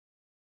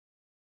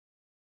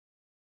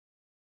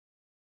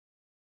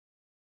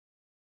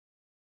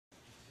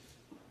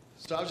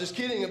So I was just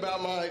kidding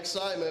about my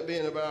excitement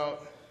being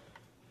about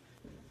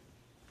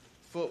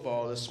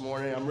football this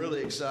morning. I'm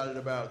really excited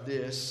about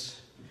this.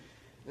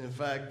 In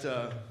fact,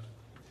 I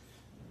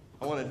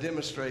want to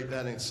demonstrate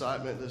that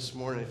excitement this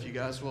morning, if you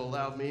guys will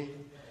allow me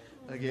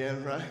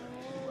again, right?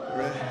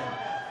 Ready?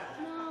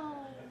 No.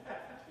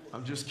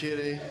 I'm just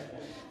kidding.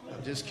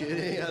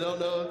 I don't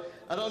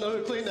know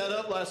who cleaned that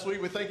up last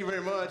week, but thank you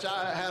very much.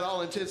 I had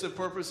all intensive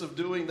purpose of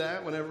doing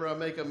that. Whenever I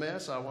make a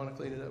mess, I want to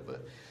clean it up,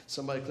 but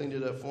somebody cleaned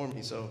it up for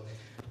me. So,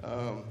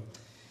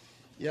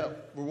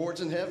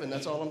 rewards in heaven.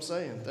 That's all I'm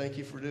saying. Thank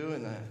you for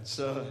doing that.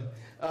 So,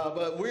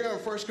 but we are in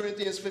 1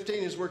 Corinthians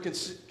 15 as we're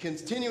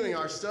continuing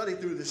our study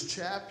through this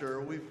chapter.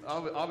 We've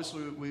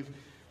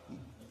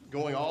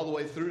going all the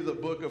way through the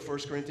book of 1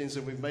 Corinthians,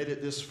 and we've made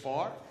it this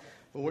far.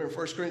 But we're in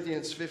 1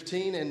 Corinthians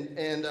 15,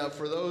 and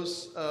for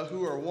those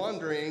who are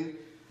wondering,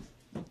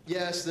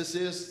 yes, this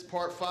is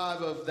part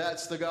 5 of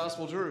That's the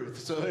Gospel Truth.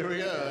 So here we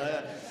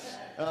go.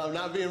 I'm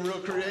not being real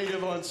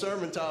creative on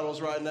sermon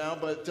titles right now,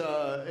 but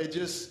it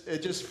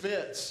just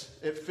fits.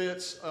 It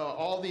fits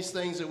all these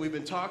things that we've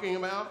been talking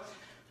about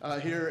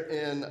here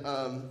in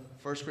 1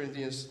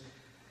 Corinthians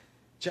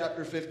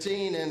chapter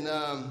 15. And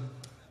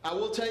I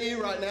will tell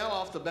you right now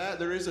off the bat,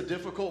 there is a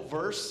difficult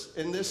verse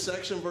in this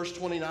section, verse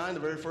 29, the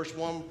very first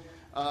one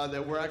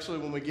that we're actually,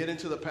 when we get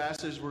into the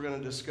passage, we're going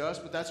to discuss.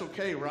 But that's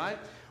okay, right?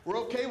 We're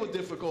okay with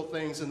difficult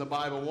things in the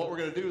Bible. What we're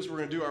going to do is we're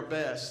going to do our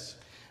best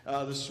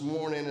this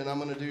morning, and I'm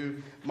going to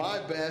do my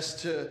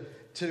best to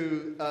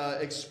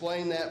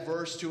explain that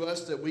verse to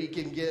us that we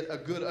can get a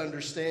good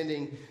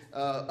understanding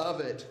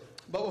of it.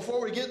 But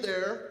before we get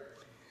there,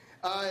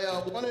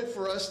 I wanted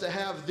for us to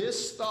have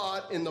this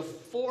thought in the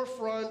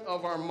forefront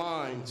of our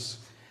minds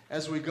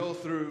as we go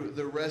through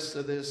the rest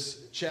of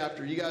this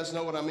chapter. You guys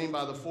know what I mean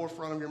by the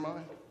forefront of your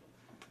mind?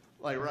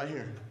 Like right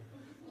here.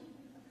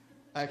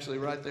 Actually,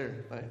 right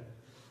there. Right?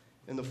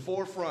 In the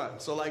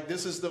forefront. So like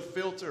this is the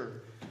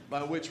filter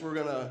by which we're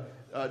going to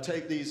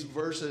take these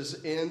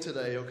verses in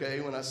today,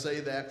 okay, when I say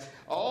that.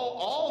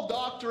 All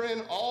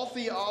doctrine, all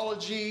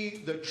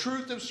theology, the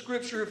truth of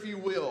Scripture, if you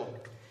will,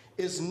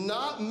 is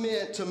not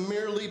meant to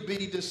merely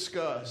be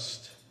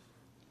discussed.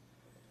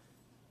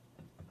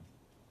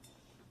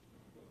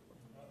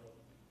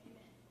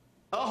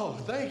 Oh,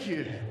 thank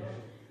you.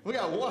 We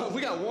got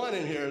one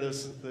in here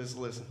that's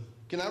listen.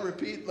 Can I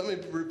repeat? Let me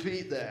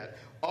repeat that.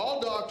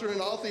 All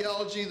doctrine, all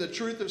theology, the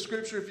truth of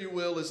Scripture, if you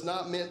will, is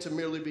not meant to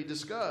merely be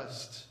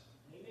discussed.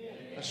 Amen.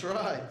 That's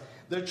right.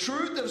 The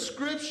truth of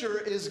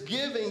Scripture is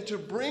given to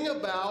bring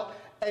about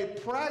a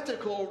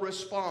practical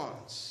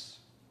response.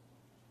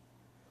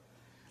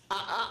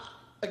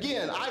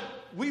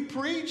 We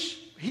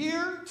preach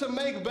here to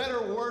make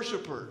better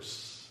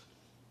worshipers.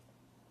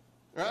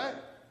 Right? Amen.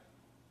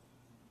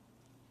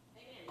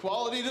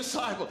 Quality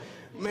disciple.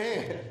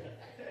 Man.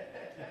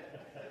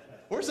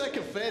 Where's that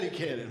confetti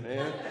cannon,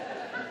 man?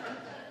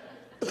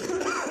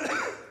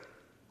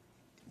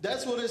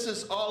 That's what this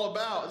is all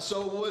about.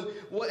 So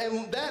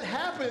and that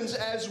happens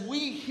as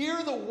we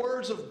hear the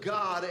words of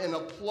God and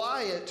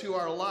apply it to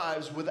our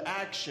lives with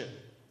action.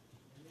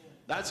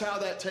 That's how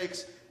that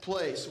takes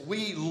place.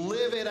 We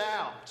live it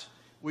out.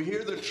 We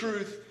hear the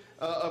truth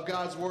of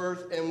God's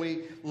word and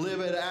we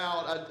live it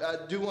out.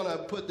 I do want to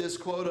put this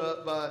quote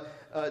up by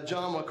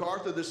John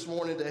MacArthur this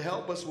morning to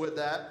help us with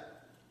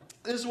that.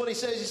 This is what he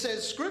says. He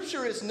says,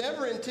 Scripture is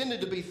never intended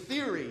to be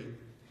theory.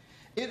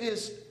 It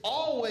is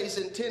always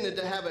intended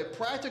to have a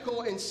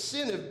practical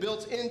incentive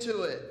built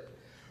into it.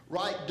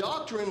 Right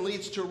doctrine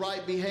leads to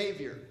right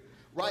behavior.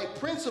 Right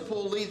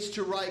principle leads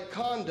to right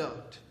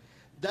conduct.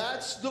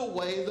 That's the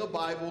way the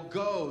Bible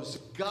goes.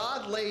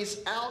 God lays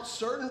out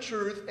certain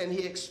truth and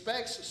he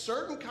expects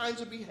certain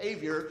kinds of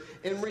behavior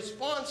in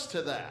response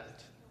to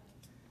that.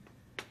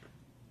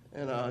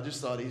 And I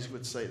just thought he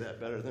would say that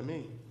better than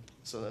me.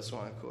 So that's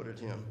why I quoted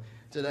him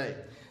today.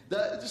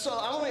 So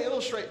I want to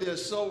illustrate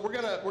this. So we're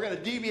gonna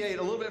deviate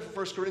a little bit from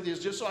 1 Corinthians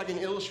just so I can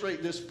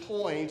illustrate this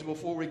point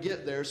before we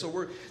get there.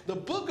 So the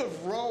book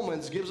of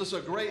Romans gives us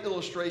a great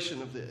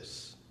illustration of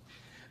this.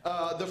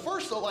 The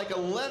first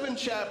 11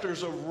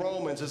 chapters of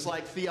Romans is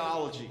like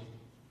theology.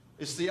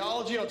 It's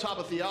theology on top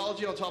of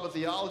theology on top of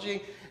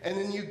theology. And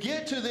then you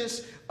get to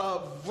this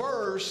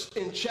verse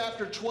in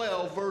chapter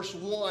 12, verse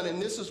 1,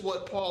 and this is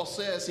what Paul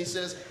says. He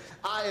says,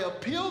 I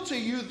appeal to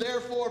you,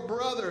 therefore,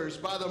 brothers,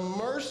 by the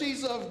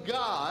mercies of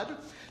God,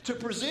 to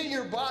present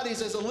your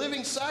bodies as a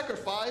living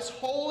sacrifice,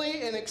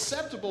 holy and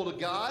acceptable to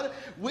God,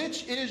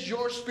 which is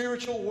your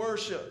spiritual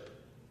worship.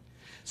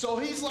 So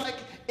he's like,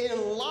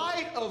 in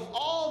light of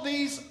all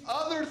these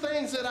other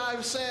things that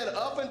I've said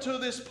up until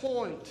this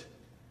point,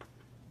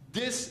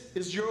 this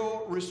is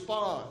your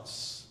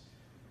response,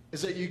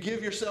 is that you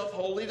give yourself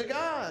wholly to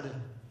God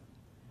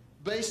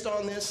based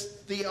on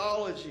this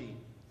theology.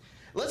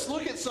 Let's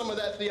look at some of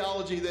that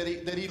theology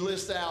that he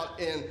lists out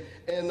in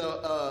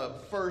the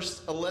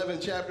first 11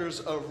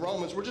 chapters of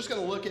Romans. We're not going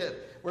to look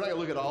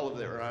at all of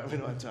it, right? We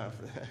don't have time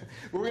for that.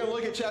 We're going to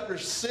look at chapter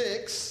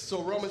 6,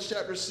 so Romans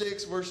chapter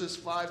 6, verses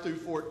 5 through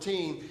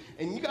 14.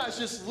 And you guys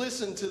just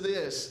listen to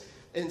this.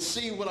 and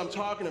see what I'm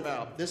talking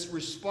about, this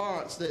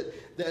response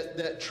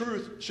that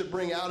truth should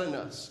bring out in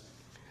us.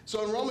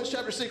 So in Romans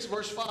chapter 6,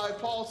 verse 5,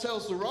 Paul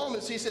tells the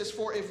Romans, he says,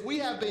 "For if we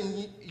have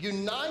been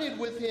united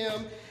with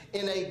him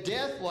in a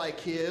death like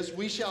his,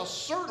 we shall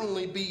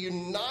certainly be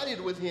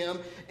united with him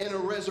in a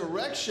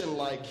resurrection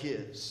like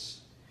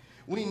his.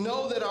 We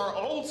know that our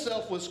old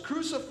self was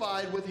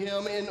crucified with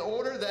him in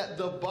order that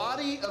the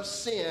body of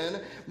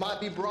sin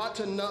might be brought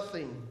to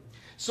nothing,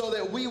 so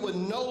that we would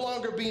no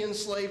longer be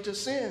enslaved to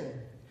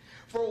sin.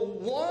 For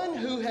one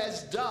who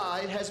has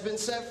died has been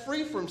set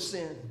free from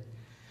sin.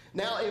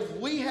 Now, if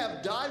we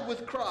have died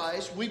with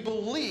Christ, we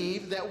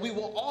believe that we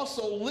will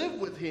also live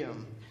with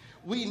him.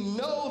 We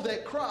know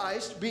that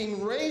Christ,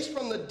 being raised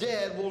from the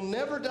dead, will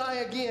never die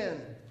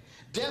again.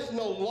 Death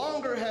no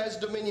longer has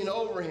dominion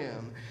over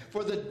him.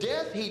 For the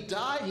death he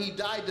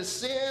died to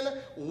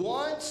sin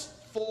once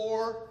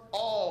for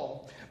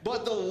all.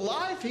 But the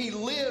life he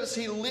lives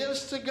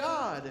to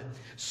God.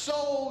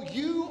 So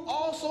you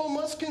also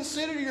must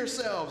consider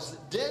yourselves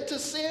dead to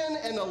sin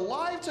and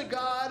alive to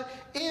God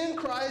in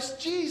Christ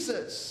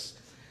Jesus.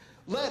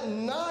 Let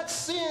not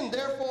sin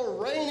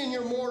therefore reign in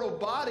your mortal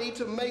body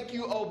to make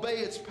you obey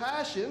its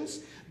passions.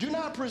 Do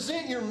not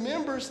present your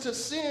members to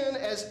sin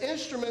as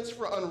instruments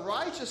for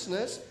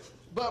unrighteousness,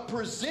 but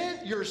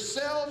present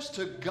yourselves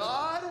to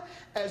God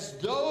as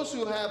those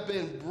who have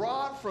been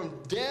brought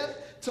from death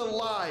to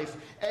life,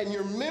 and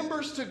your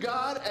members to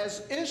God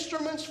as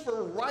instruments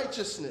for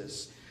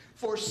righteousness.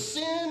 For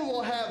sin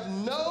will have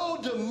no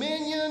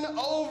dominion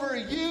over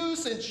you,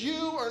 since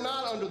you are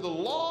not under the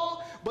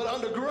law, but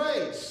under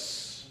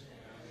grace."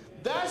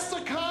 That's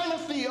the kind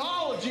of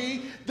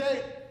theology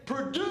that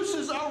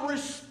produces a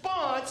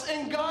response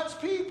in God's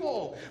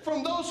people,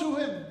 from those who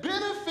have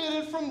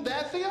benefited from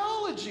that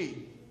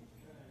theology.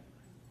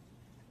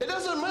 It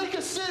doesn't make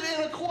us sit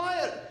in a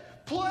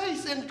quiet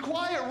place, in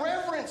quiet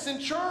reverence in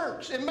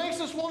church. It makes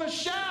us want to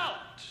shout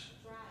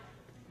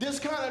this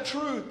kind of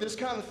truth, this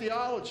kind of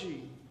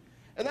theology.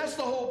 And that's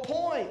the whole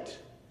point.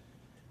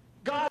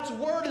 God's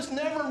word is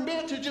never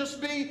meant to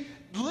just be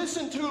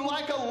listened to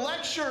like a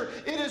lecture.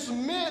 It is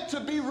meant to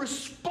be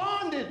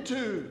responded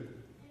to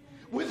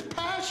with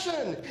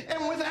passion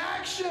and with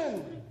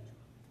action.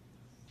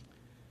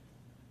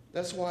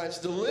 That's why it's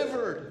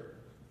delivered.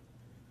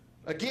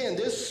 Again,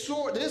 this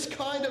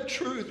kind of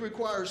truth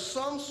requires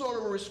some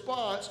sort of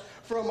response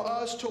from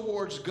us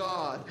towards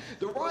God.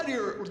 The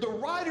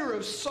writer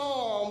of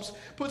Psalms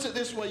puts it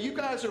this way. You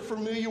guys are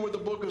familiar with the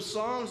book of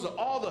Psalms,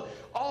 all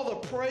the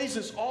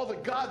praises, all the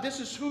God, this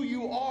is who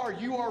you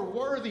are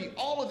worthy,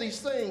 all of these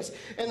things.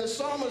 And the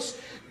psalmist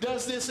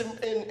does this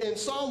in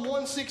Psalm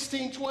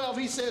 116:12.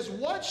 He says,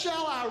 "What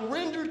shall I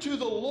render to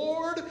the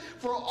Lord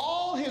for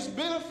all his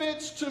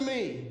benefits to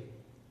me?"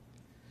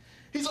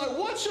 He's like,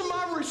 what should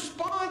my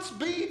response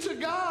be to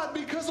God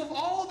because of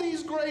all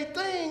these great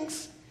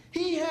things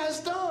he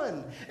has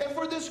done? And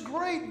for this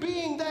great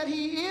being that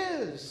he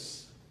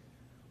is,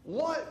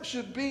 what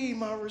should be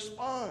my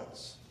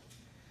response?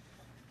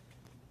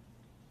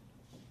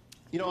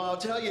 You know, I'll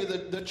tell you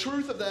the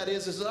truth of that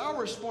is that our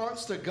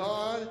response to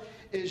God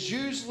is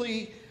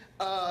usually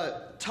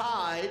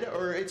tied,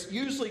 or it's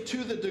usually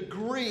to the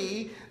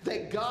degree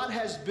that God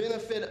has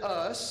benefited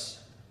us,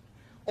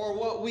 or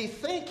what we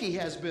think he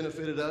has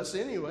benefited us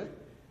anyway.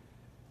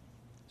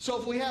 So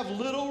if we have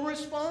little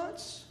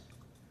response,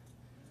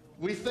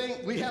 we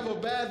think we have a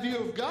bad view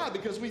of God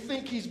because we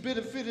think he's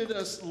benefited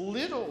us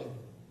little.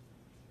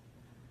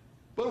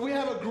 But if we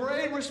have a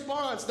great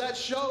response, that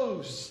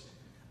shows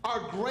our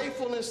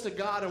gratefulness to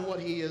God and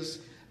what he has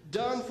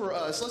done for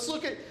us. Let's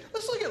look at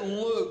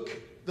Luke,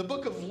 the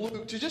book of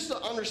Luke, just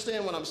to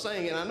understand what I'm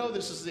saying. And I know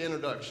this is the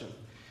introduction.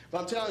 But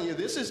I'm telling you,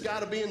 this has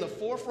got to be in the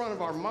forefront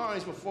of our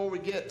minds before we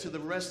get to the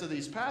rest of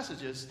these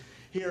passages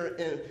here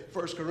in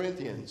 1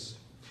 Corinthians.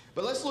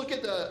 But let's look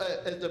at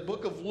the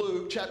book of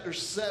Luke, chapter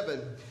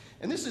 7.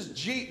 And this is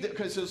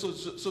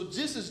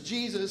this is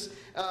Jesus,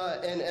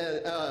 and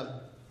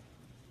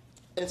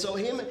so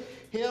him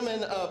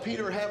and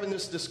Peter are having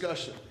this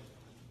discussion,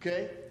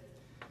 okay?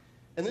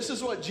 And this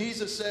is what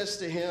Jesus says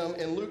to him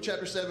in Luke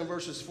chapter 7,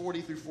 verses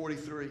 40 through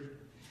 43.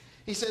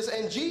 He says,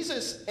 "And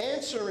Jesus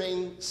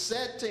answering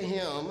said to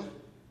him,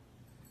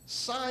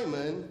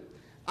 'Simon,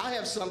 I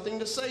have something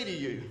to say to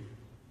you.'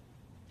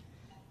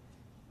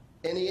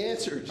 And he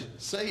answered,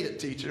 'Say it,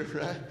 teacher,'"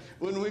 right?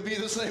 Wouldn't we be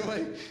the same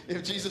way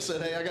if Jesus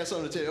said, "Hey, I got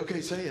something to tell you"?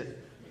 "Okay, say it.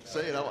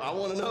 Say it. I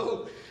want to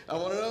know. I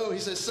want to know." He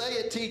says, "Say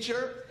it,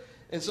 teacher."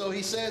 And so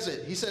he says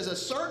it. He says, "A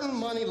certain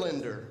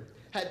moneylender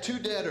had two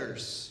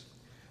debtors.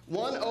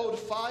 One owed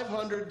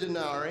 500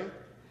 denarii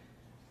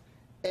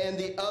and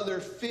the other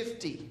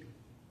 50.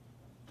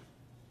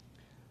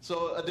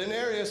 So a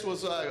denarius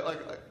was like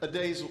a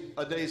day's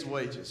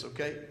wages,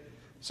 okay?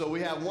 So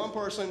we have one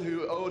person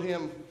who owed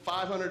him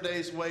 500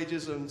 days'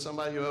 wages and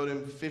somebody who owed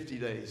him 50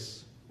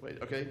 days' wages,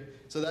 okay?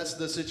 So that's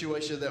the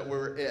situation that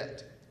we're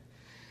at.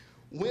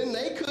 When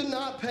they could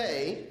not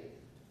pay,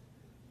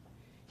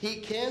 he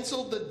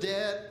canceled the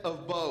debt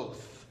of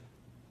both.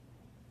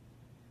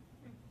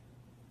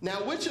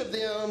 Now, which of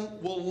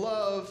them will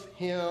love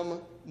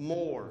him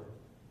more?"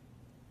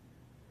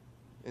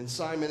 And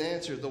Simon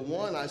answered, "The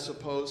one, I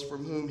suppose,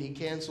 from whom he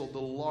canceled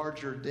the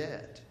larger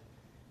debt."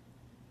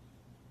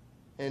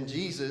 And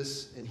he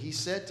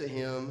said to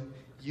him,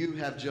 "You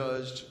have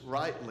judged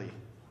rightly."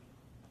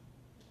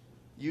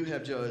 You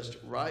have judged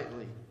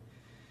rightly.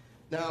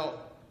 Now,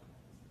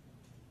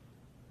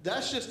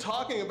 that's just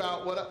talking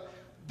about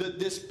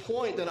this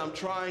point that I'm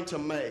trying to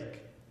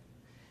make.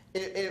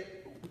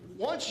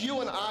 Once you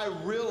and I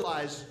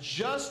realize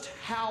just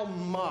how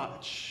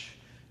much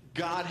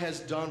God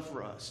has done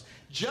for us,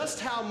 just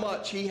how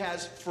much he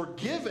has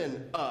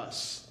forgiven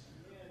us,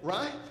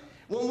 right?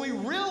 When we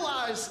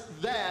realize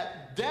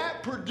that,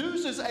 that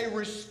produces a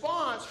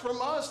response from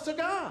us to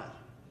God.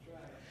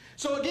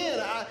 So again,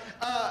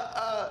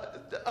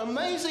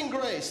 Amazing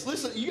Grace.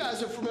 Listen, you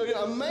guys are familiar.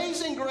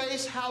 Amazing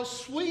Grace, how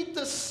sweet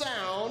the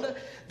sound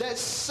that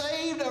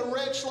saved a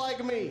wretch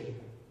like me.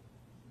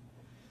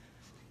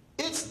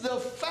 It's the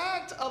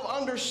fact of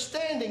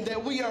understanding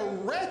that we are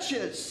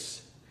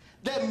wretches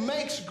that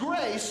makes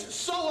grace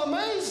so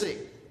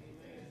amazing.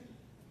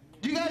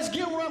 Do you guys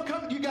get where I'm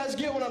coming? Do you guys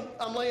get what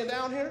I'm laying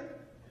down here?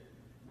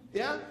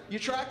 Yeah? You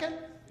tracking?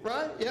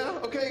 Right? Yeah?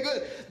 Okay,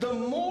 good. The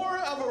more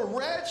of a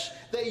wretch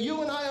that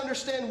you and I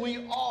understand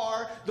we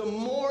are, the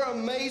more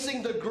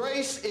amazing the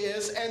grace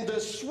is and the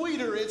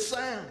sweeter it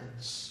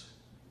sounds.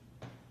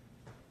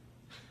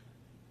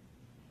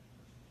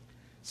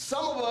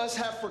 Some of us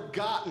have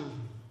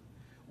forgotten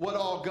what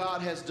all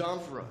God has done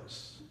for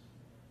us.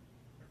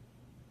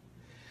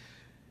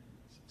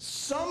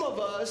 Some of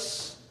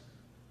us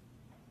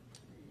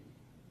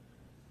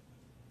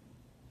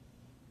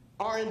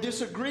are in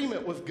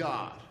disagreement with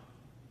God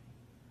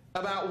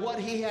about what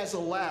he has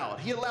allowed.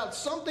 He allowed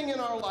something in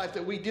our life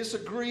that we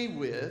disagree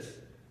with,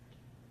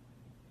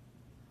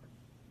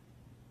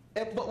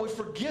 but we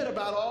forget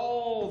about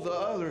all the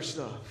other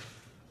stuff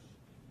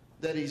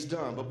that he's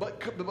done.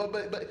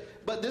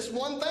 But this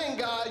one thing,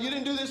 God, you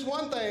didn't do this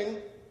one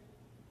thing.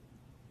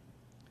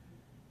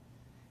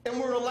 And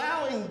we're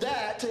allowing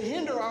that to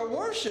hinder our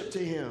worship to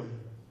him.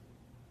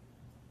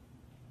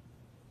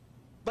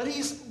 But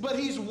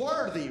he's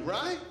worthy,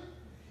 right?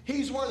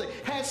 He's worthy.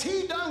 Has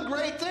he done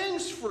great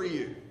things for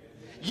you?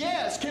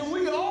 Yes. Can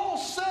we all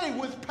say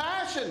with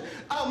passion,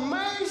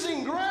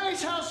 "Amazing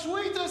grace, how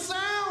sweet the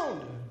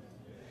sound"?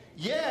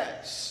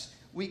 Yes,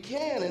 we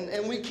can.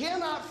 And we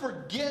cannot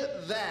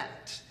forget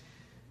that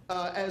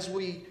as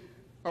we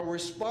are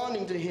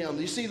responding to him.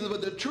 You see,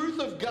 the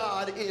truth of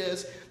God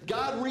is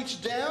God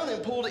reached down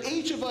and pulled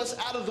each of us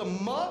out of the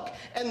muck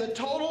and the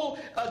total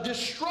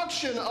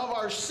destruction of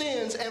our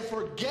sins and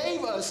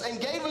forgave us and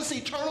gave us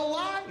eternal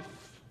life.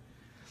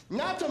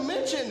 Not to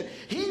mention,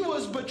 he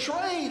was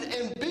betrayed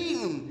and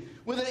beaten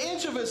with an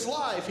inch of his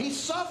life. He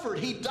suffered,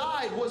 he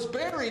died, was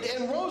buried,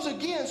 and rose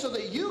again so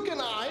that you and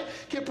I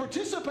can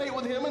participate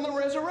with him in the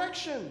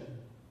resurrection.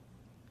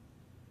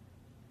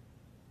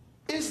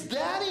 Is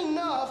that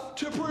enough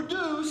to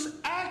produce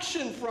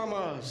action from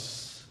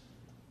us?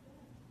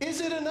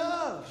 Is it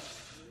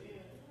enough?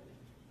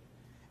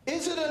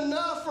 Is it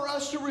enough for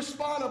us to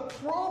respond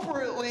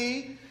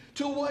appropriately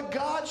to what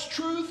God's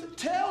truth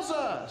tells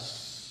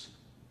us?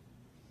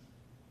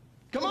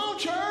 Come on,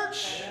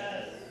 church.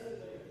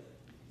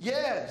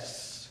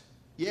 Yes.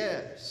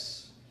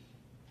 Yes.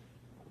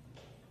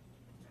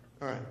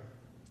 All right.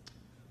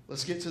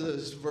 Let's get to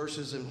those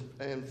verses in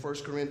 1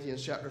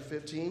 Corinthians chapter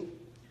 15.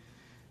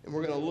 And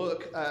we're going to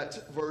look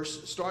at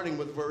starting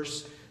with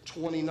verse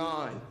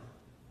 29.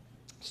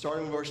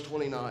 Starting with verse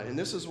 29. And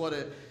this is what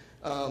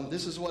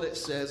it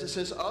says. It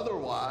says,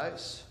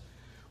 "Otherwise,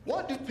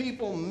 what do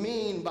people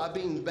mean by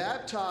being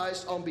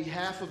baptized on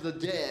behalf of the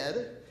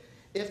dead?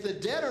 If the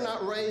dead are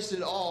not raised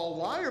at all,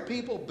 why are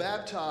people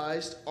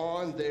baptized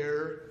on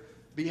their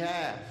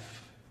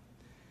behalf?"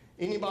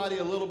 Anybody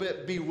a little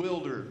bit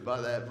bewildered by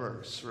that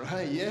verse,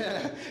 right?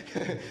 Yeah.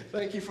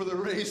 Thank you for the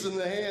raising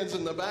the hands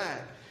in the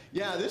back.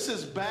 Yeah, this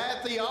is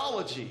bad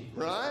theology,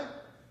 right?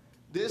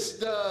 This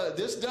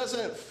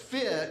doesn't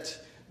fit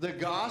the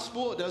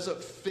gospel. It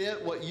doesn't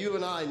fit what you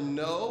and I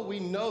know. We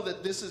know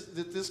that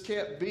this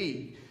can't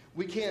be.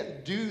 We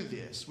can't do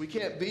this. We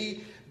can't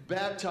be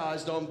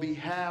baptized on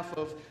behalf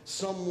of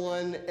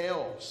someone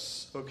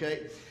else,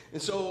 okay? And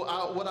so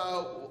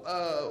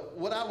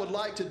what I would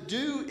like to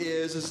do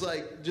is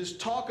like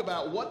just talk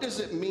about what does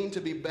it mean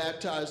to be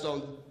baptized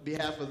on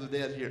behalf of the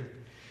dead here.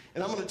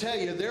 And I'm going to tell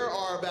you there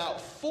are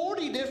about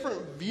 40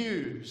 different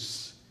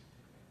views.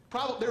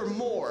 Probably there are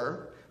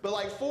more, but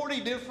like 40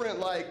 different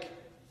like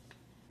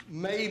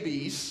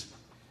maybes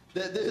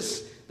that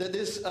this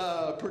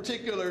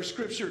particular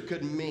scripture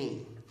could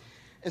mean.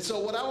 And so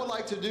what I would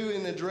like to do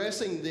in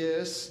addressing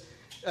this,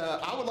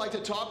 I would like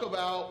to talk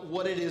about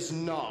what it is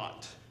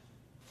not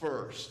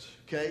first,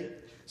 okay?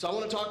 So I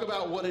want to talk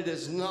about what it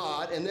is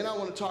not, and then I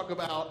want to talk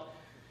about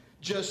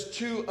just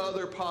two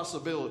other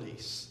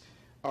possibilities,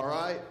 all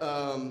right,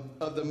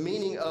 of the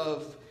meaning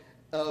of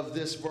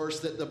this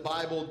verse that the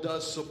Bible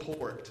does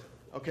support,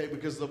 okay?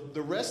 Because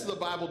the rest of the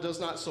Bible does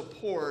not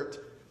support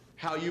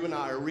how you and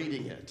I are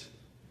reading it,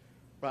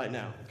 right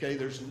now. Okay,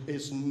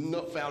 it's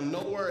found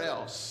nowhere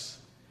else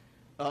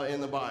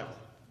in the Bible.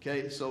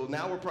 Okay, so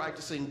now we're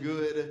practicing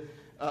good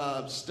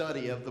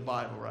study of the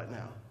Bible right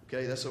now.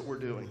 Okay, that's what we're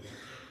doing.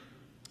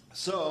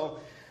 So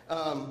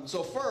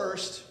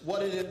first,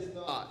 what it is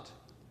not.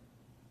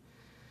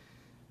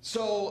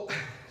 So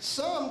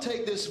some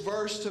take this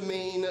verse to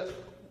mean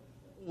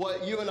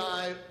what you and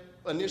I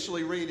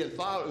initially read and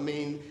thought it would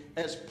mean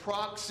as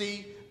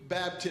proxy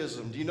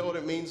baptism. Do you know what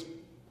it means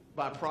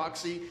by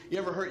proxy?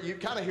 You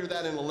kind of hear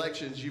that in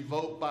elections. You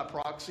vote by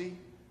proxy,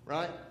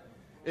 right?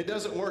 It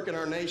doesn't work in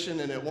our nation,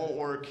 and it won't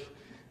work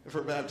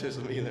for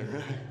baptism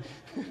either.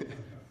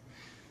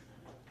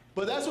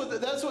 But that's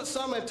what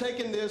some have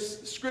taken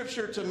this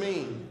scripture to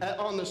mean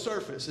on the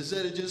surface, is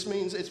that it just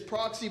means it's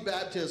proxy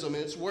baptism.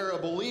 It's where a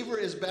believer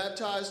is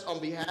baptized on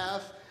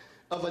behalf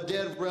of a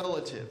dead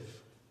relative.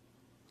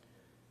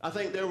 I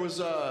think there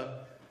was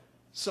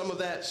some of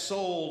that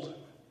sold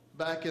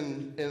back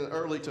in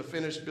early to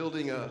finish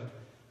building a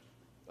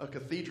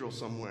cathedral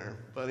somewhere.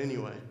 But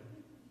anyway.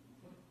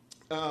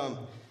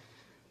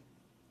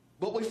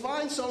 But we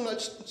find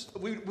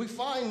we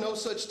find no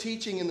such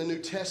teaching in the New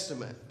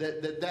Testament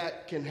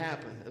that can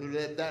happen,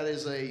 that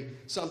is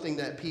something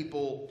that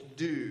people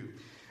do.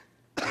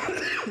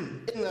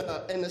 In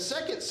the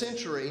 2nd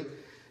century,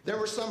 there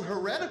were some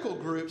heretical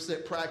groups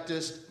that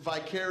practiced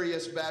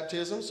vicarious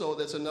baptism, so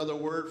that's another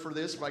word for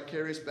this,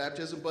 vicarious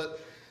baptism.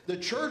 But the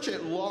church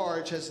at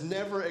large has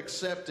never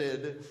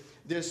accepted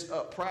this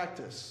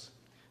practice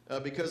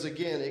because,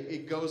 again,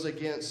 it goes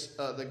against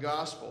the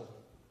gospel.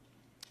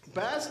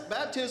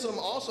 Baptism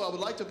also, I would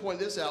like to point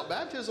this out,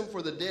 baptism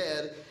for the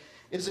dead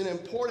is an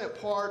important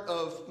part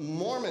of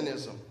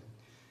Mormonism,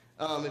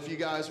 if you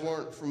guys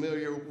weren't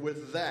familiar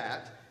with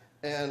that.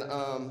 And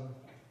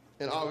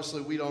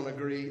obviously we don't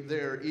agree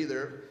there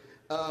either.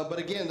 But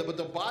again,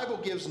 the Bible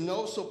gives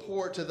no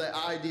support to the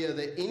idea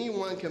that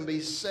anyone can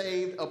be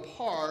saved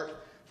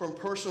apart from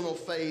personal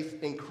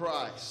faith in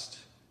Christ.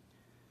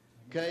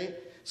 Okay?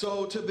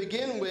 So to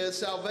begin with,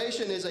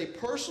 salvation is a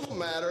personal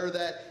matter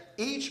that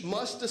each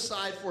must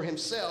decide for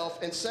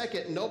himself, and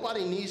second,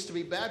 nobody needs to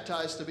be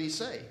baptized to be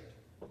saved.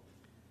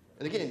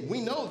 And again, we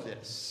know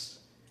this.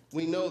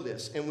 We know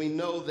this, and we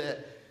know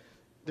that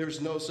there's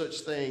no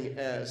such thing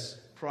as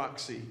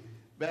proxy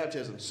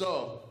baptism.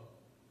 So,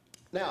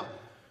 now,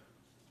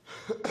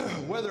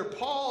 whether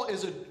Paul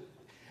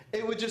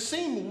it would just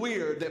seem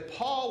weird that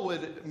Paul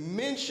would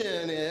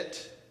mention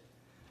it,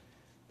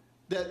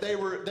 that they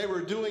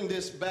were doing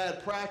this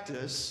bad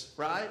practice,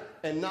 right,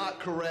 and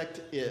not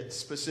correct it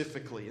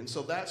specifically. And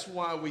so that's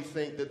why we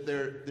think that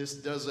it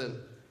just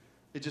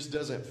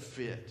doesn't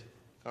fit,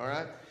 all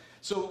right?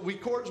 So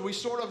we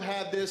sort of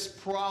have this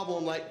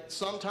problem, like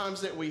sometimes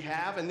that we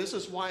have, and this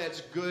is why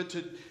it's good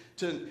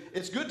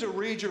to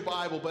read your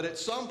Bible, but at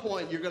some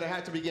point you're going to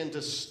have to begin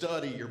to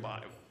study your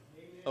Bible,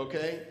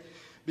 okay?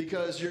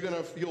 Because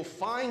you'll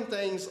find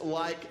things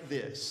like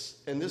this,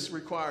 and this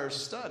requires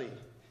study.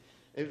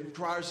 It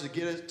requires to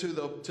get it to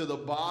the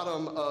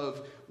bottom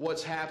of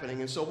what's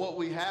happening. And so what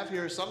we have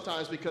here is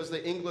sometimes, because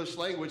the English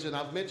language, and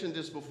I've mentioned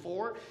this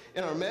before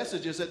in our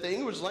messages, that the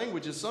English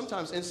language is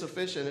sometimes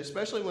insufficient,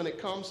 especially when it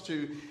comes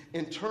to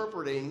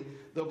interpreting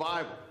the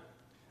Bible.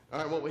 All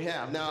right, what we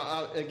have.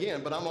 Now,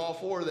 again, but I'm all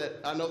for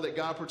that. I know that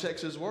God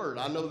protects his word.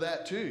 I know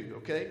that too,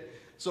 okay?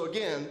 So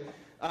again,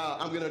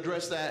 I'm going to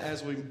address that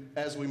as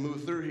we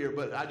move through here,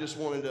 but I just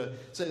wanted to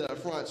say that up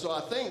front. So I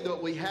think that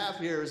what we have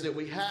here is that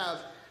we have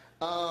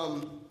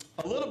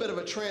a little bit of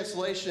a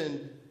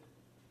translation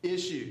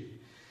issue.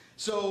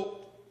 So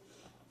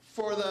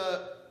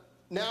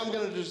now I'm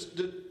going to just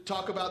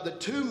talk about the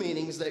two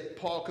meanings that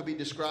Paul could be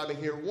describing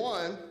here.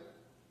 One,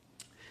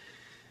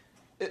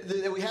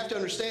 that we have to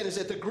understand is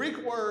that the Greek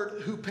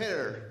word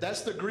huper,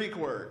 that's the Greek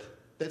word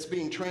that's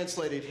being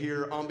translated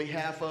here on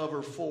behalf of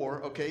or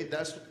for, okay?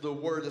 That's the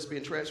word that's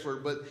being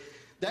transferred. But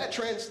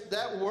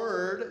that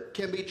word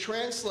can be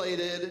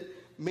translated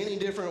many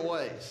different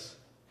ways.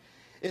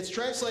 It's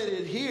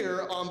translated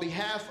here on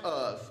behalf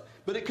of,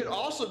 but it could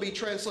also be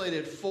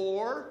translated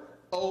for,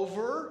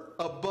 over,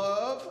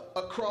 above,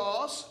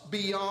 across,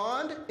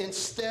 beyond,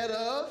 instead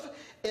of,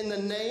 in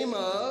the name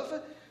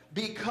of,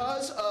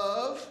 because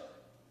of.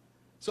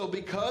 So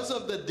because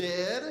of the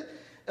dead,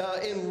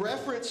 in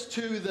reference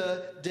to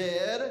the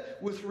dead,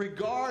 with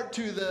regard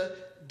to the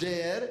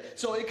dead.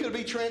 So it could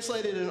be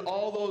translated in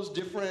all those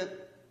different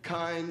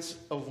kinds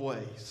of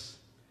ways,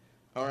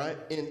 all right,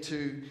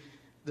 into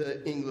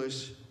the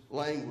English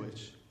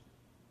language.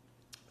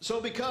 So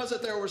because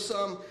that there were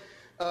some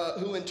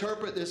who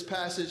interpret this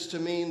passage to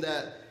mean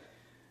that,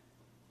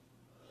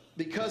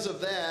 because of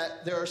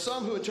that, there are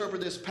some who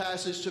interpret this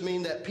passage to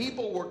mean that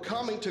people were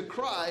coming to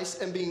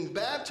Christ and being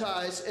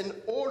baptized in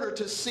order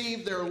to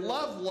save their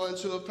loved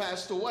ones who have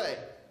passed away,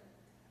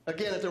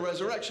 again at the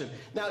resurrection.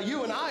 Now,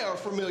 you and I are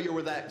familiar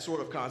with that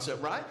sort of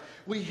concept, right?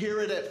 We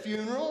hear it at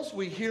funerals.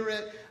 We hear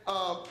it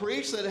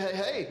preached that,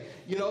 hey,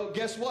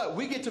 guess what?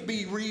 We get to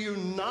be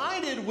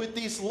reunited with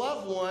these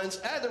loved ones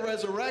at the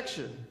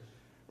resurrection,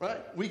 right?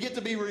 We get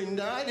to be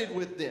reunited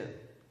with them,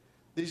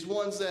 these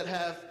ones that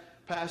have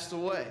passed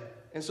away.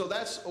 And so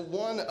that's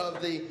one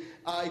of the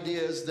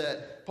ideas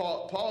that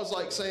Paul's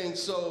like saying,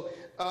 so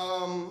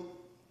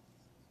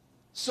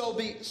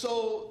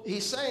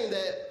he's saying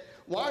that,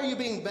 why are you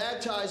being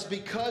baptized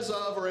because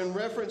of or in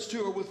reference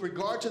to or with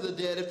regard to the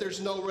dead if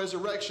there's no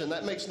resurrection?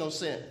 That makes no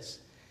sense.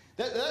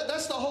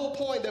 That's the whole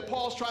point that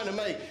Paul's trying to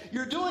make.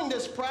 You're doing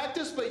this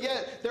practice, but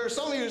yet there are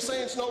some of you who are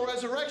saying it's no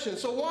resurrection.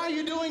 So why are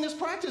you doing this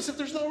practice if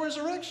there's no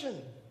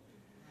resurrection?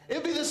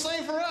 It'd be the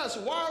same for us.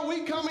 Why are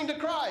we coming to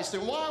Christ?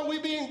 And why are we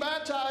being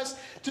baptized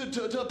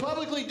to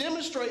publicly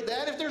demonstrate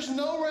that if there's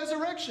no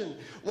resurrection?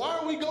 Why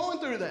are we going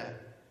through that?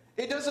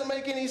 It doesn't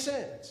make any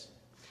sense.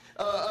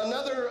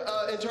 Another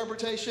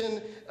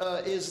interpretation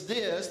is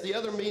this. The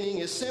other meaning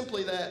is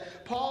simply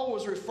that Paul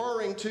was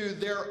referring to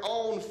their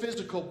own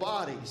physical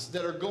bodies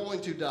that are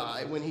going to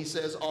die when he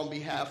says on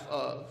behalf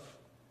of.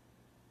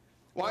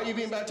 Why are you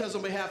being baptized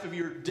on behalf of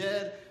your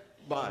dead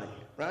body,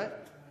 right?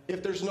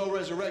 If there's no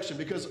resurrection,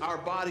 because our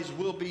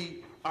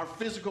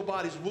physical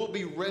bodies will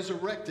be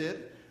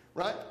resurrected,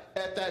 right,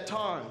 at that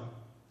time.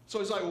 So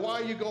it's like, why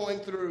are you going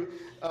through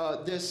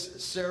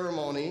this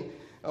ceremony?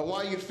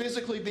 Why are you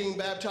physically being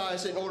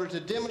baptized in order to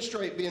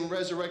demonstrate being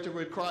resurrected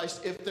with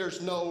Christ if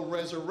there's no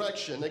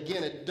resurrection?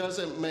 Again, it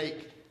doesn't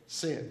make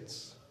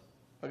sense.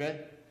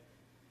 Okay?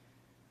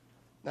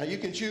 Now, you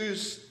can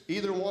choose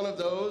either one of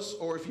those,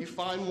 or if you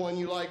find one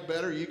you like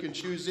better, you can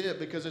choose it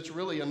because it's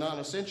really a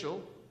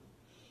non-essential.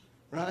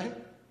 Right?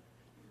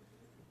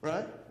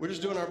 Right? We're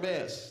just doing our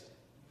best.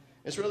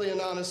 It's really a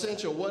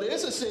non-essential. What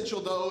is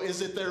essential, though, is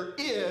that there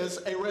is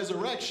a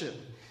resurrection.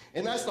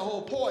 And that's the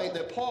whole point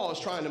that Paul is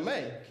trying to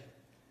make.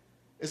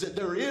 Is that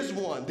there is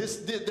one.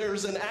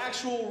 There's an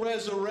actual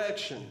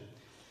resurrection.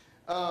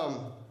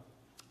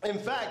 In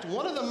fact,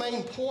 one of the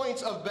main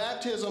points of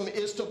baptism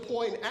is to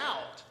point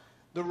out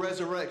the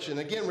resurrection.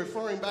 Again,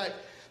 referring back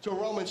to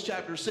Romans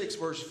chapter 6,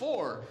 verse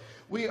 4.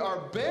 We are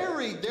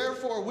buried,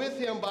 therefore, with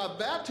him by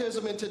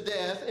baptism into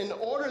death, in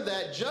order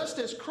that just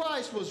as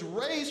Christ was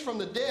raised from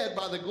the dead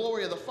by the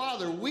glory of the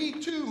Father, we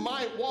too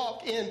might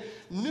walk in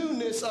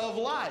newness of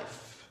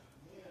life.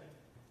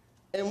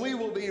 And we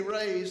will be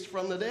raised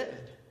from the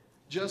dead.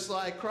 Just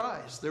like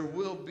Christ, there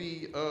will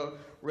be a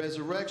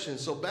resurrection.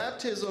 So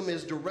baptism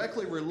is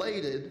directly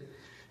related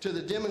to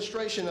the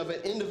demonstration of an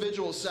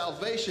individual's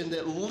salvation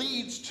that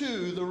leads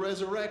to the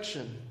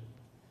resurrection.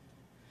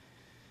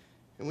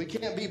 And we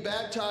can't be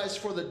baptized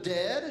for the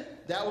dead.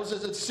 That was a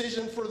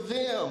decision for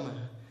them.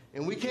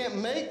 And we can't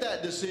make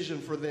that decision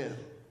for them.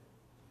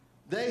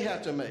 They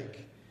have to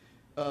make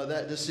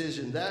that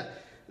decision. That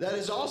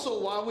is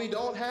also why we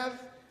don't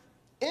have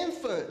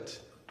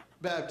infant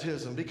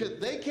baptism, because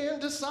they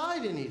can't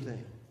decide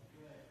anything,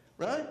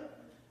 right?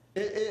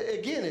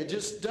 Again, it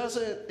just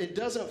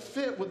doesn't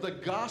fit with the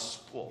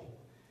gospel.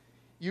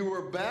 You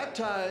were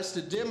baptized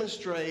to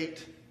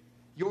demonstrate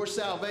your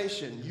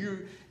salvation.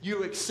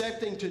 You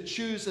accepting to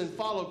choose and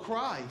follow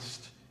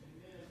Christ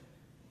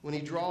when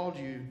he drawed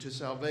you to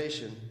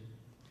salvation.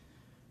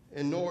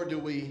 And nor do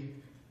we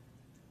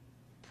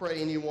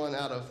pray anyone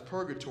out of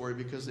purgatory,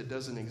 because it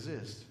doesn't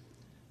exist,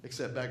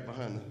 except back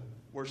behind the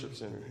worship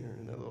center here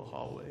in that little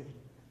hallway.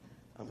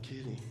 I'm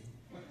kidding.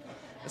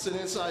 That's an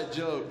inside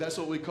joke. That's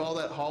what we call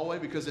that hallway,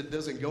 because it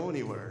doesn't go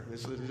anywhere.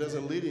 It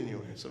doesn't lead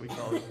anywhere. So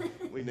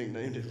we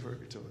nicknamed it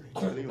purgatory.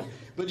 Anyway.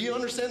 But do you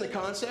understand the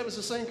concept? It's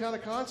the same kind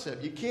of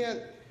concept. You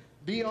can't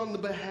be on the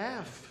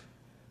behalf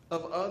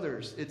of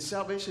others.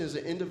 Salvation is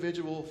an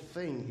individual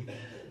thing.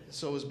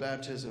 So is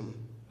baptism.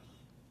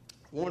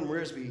 Warren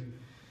Wiersbe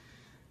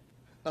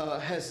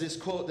has this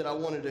quote that I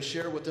wanted to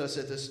share with us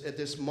at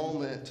this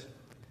moment.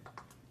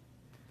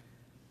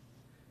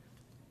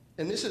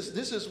 And this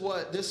is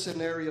what this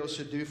scenario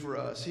should do for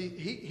us.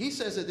 He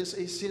says that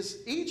he says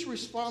each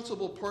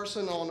responsible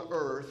person on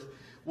earth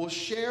will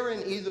share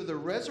in either the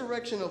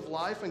resurrection of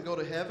life and go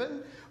to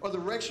heaven, or the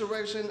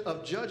resurrection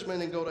of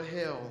judgment and go to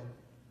hell.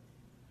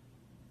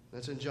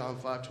 That's in John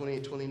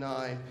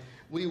 5:28-29.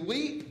 We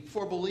weep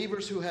for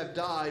believers who have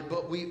died,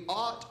 but we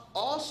ought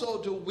also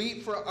to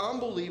weep for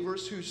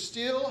unbelievers who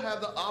still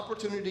have the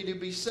opportunity to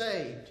be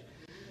saved.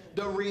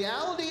 The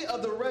reality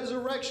of the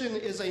resurrection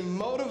is a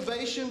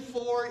motivation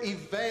for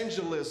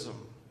evangelism.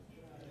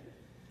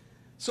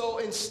 So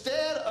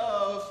instead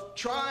of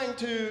trying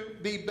to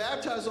be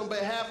baptized on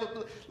behalf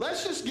of,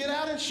 let's just get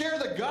out and share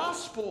the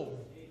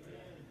gospel.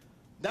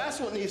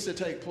 That's what needs to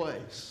take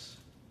place.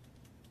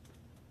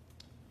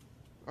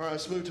 All right,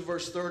 let's move to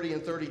verse 30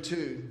 and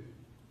 32.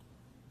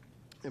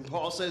 And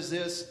Paul says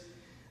this,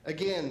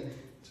 again,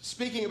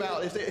 speaking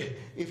about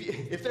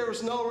if there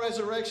was no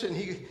resurrection,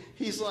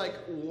 he's like,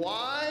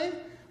 why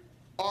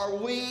are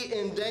we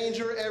in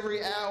danger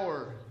every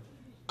hour?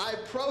 I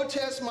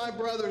protest, my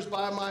brothers,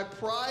 by my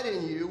pride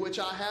in you, which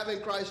I have in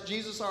Christ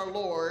Jesus our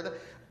Lord.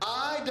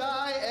 I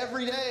die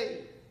every day.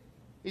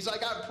 He's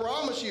like, I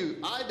promise you,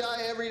 I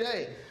die every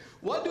day.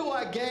 What do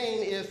I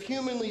gain if,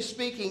 humanly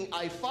speaking,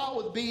 I fought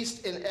with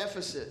beasts in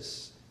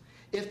Ephesus?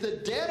 If the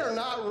dead are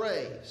not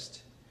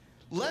raised,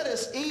 let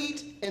us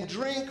eat and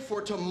drink,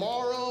 for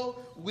tomorrow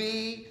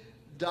we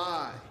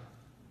die.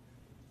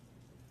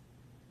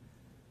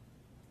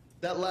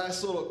 That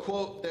last little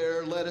quote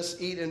there, let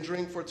us eat and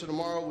drink for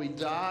tomorrow we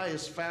die,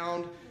 is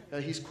found,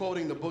 he's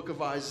quoting the book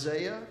of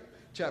Isaiah,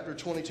 chapter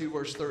 22,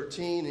 verse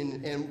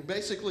 13. And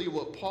basically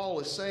what Paul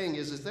is saying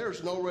is if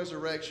there's no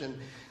resurrection,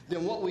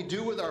 then what we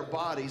do with our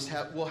bodies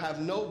will have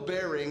no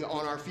bearing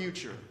on our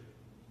future.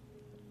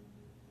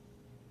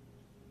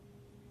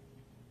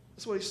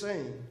 That's what he's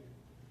saying.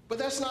 But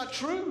that's not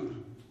true.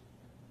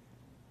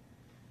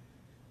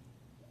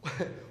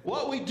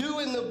 What we do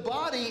in the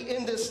body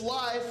in this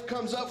life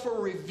comes up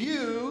for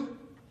review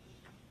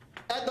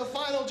at the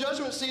final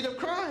judgment seat of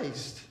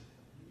Christ.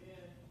 Amen.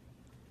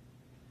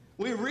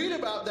 We read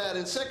about that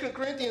in 2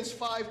 Corinthians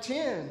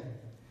 5:10.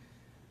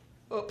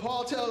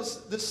 Paul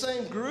tells the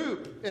same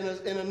group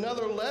in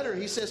another letter,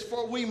 he says,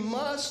 for we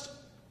must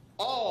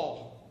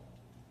all,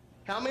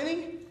 how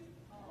many?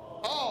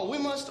 All. We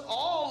must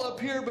all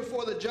appear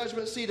before the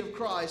judgment seat of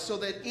Christ so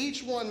that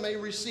each one may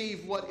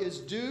receive what is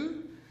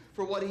due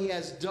for what he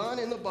has done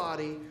in the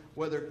body,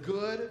 whether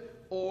good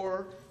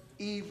or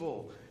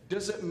evil.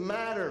 Does it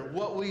matter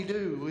what we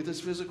do with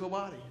this physical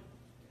body?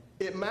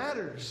 It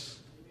matters.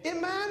 It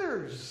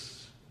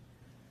matters.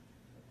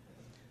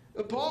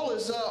 Paul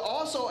is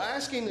also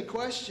asking the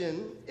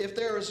question, if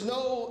there is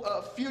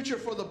no future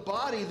for the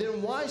body,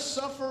 then why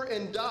suffer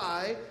and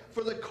die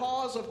for the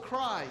cause of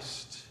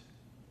Christ?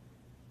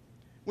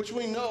 Which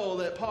we know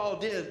that Paul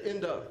did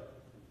end up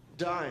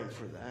dying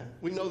for that.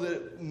 We know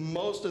that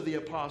most of the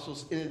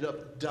apostles ended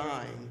up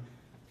dying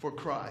for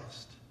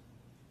Christ,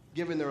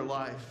 giving their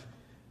life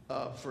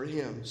for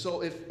him.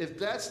 So if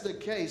that's the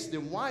case,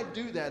 then why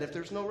do that if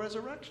there's no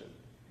resurrection?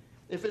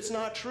 If it's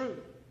not true,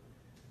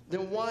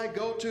 then why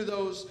go to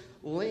those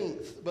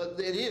lengths? But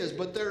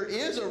there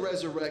is a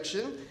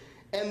resurrection,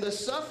 and the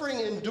suffering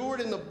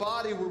endured in the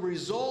body will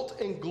result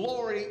in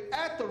glory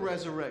at the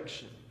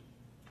resurrection.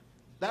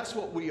 That's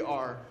what we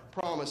are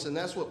promised, and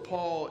that's what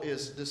Paul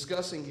is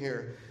discussing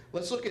here.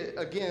 Let's look at,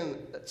 again,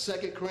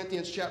 2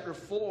 Corinthians chapter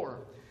 4,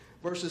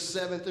 verses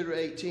 7 through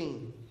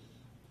 18.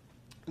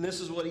 And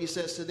this is what he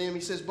says to them.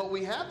 He says, but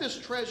we have this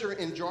treasure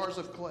in jars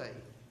of clay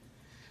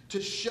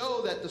to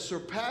show that the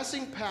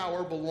surpassing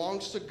power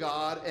belongs to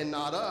God and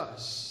not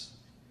us.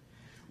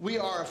 We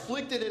are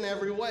afflicted in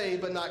every way,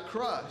 but not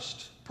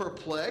crushed,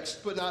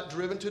 perplexed, but not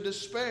driven to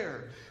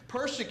despair,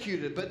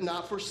 persecuted, but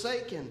not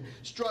forsaken,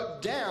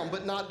 struck down,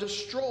 but not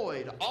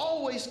destroyed,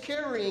 always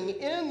carrying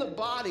in the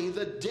body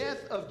the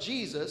death of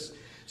Jesus,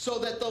 so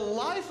that the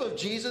life of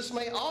Jesus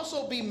may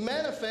also be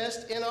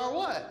manifest in our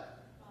what?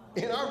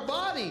 In our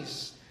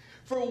bodies.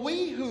 For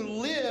we who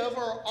live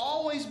are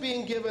always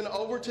being given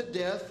over to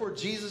death for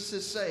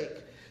Jesus' sake,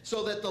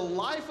 so that the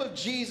life of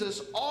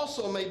Jesus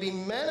also may be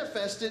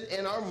manifested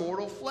in our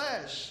mortal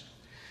flesh.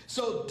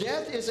 So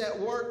death is at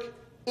work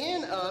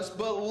in us,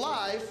 but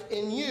life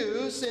in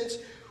you, since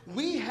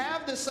we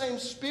have the same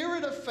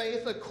spirit of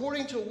faith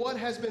according to what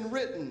has been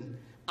written.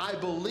 I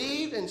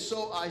believed, and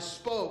so I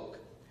spoke.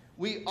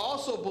 We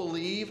also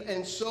believe,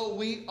 and so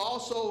we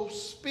also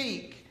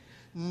speak,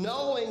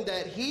 knowing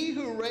that he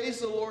who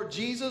raised the Lord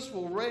Jesus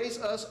will raise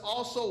us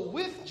also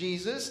with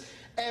Jesus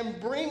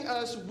and bring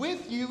us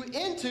with you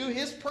into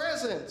his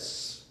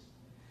presence.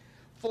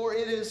 For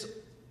it is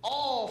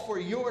all for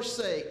your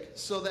sake,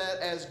 so that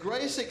as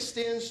grace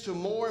extends to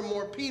more and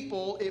more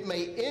people, it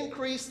may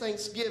increase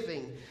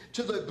thanksgiving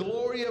to the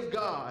glory of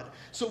God.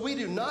 So we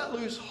do not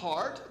lose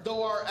heart,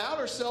 though our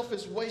outer self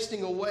is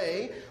wasting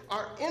away,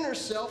 our inner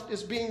self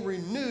is being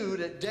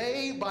renewed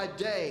day by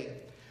day.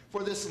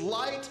 For this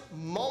light,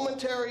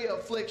 momentary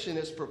affliction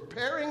is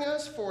preparing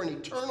us for an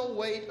eternal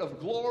weight of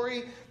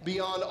glory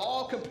beyond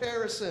all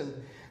comparison,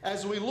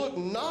 as we look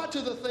not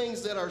to the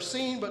things that are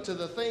seen, but to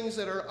the things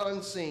that are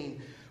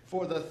unseen.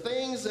 For the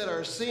things that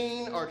are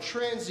seen are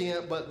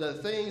transient, but the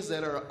things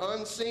that are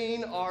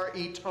unseen are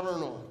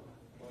eternal.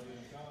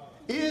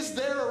 Is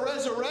there a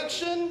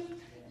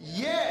resurrection?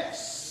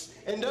 Yes.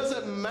 And does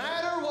it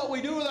matter what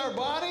we do with our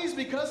bodies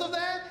because of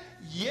that?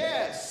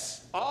 Yes.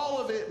 All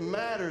of it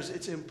matters.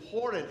 It's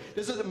important.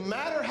 Does it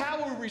matter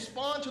how we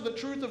respond to the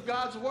truth of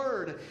God's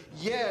word?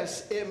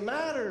 Yes, it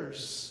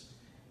matters.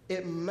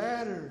 It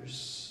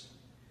matters.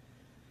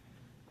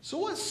 So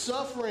what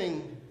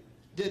suffering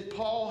did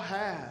Paul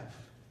have?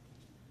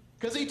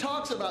 Because he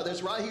talks about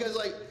this, right? He goes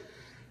like,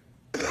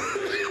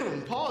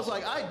 Paul's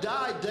like, I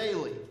die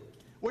daily.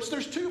 Which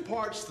there's two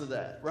parts to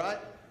that, right?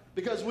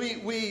 Because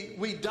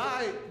we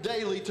die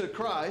daily to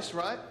Christ,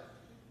 right?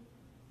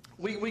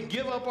 We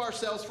give up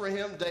ourselves for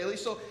him daily.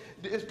 So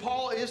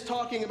Paul is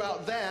talking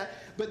about that.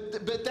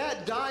 But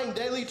that dying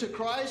daily to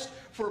Christ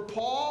for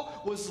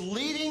Paul was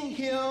leading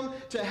him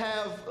to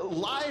have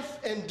life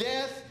and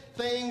death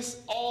things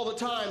all the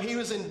time. He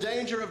was in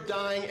danger of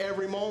dying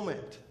every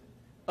moment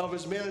of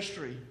his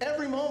ministry.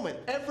 Every moment,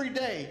 every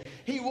day.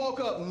 He woke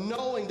up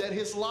knowing that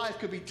his life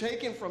could be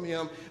taken from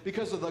him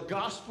because of the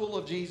gospel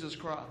of Jesus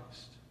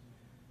Christ.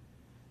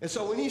 And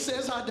so when he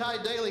says I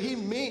die daily, he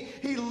means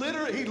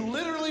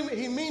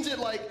it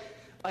like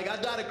I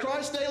die to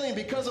Christ daily, and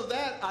because of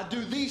that I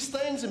do these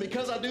things, and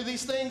because I do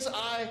these things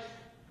I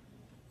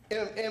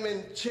am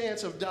in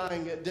chance of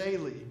dying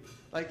daily.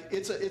 Like,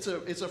 it's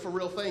a for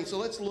real thing. So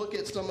let's look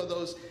at some of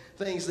those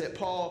things that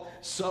Paul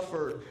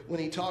suffered when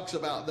he talks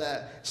about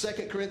that.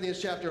 2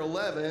 Corinthians chapter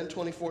 11,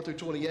 24 through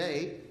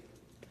 28.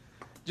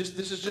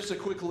 This is just a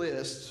quick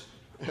list.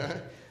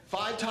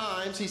 5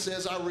 times, he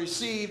says, I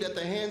received at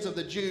the hands of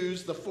the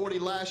Jews the 40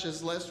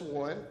 lashes less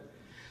one.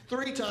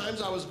 3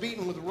 times I was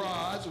beaten with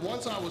rods.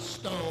 Once I was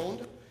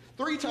stoned.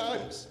 3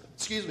 times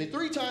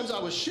I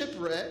was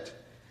shipwrecked.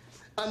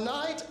 A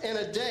night and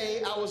a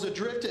day I was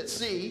adrift at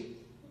sea.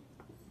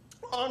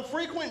 On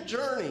frequent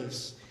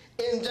journeys,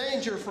 in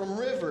danger from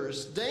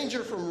rivers,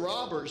 danger from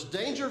robbers,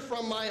 danger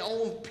from my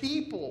own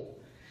people,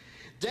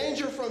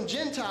 danger from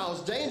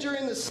Gentiles, danger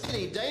in the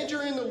city,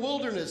 danger in the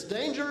wilderness,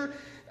 danger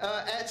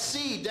at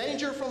sea,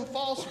 danger from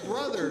false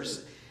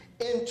brothers,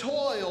 in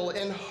toil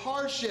and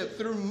hardship,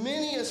 through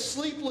many a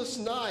sleepless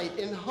night,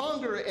 in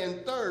hunger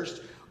and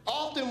thirst,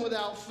 often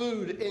without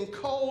food, in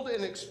cold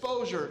and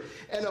exposure.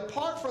 And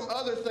apart from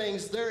other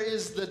things, there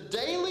is the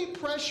daily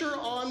pressure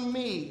on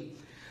me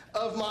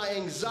of my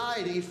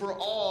anxiety for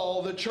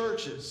all the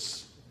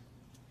churches.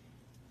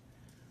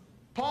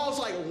 Paul's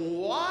like,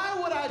 why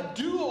would I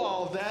do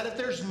all that if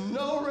there's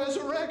no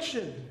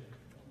resurrection?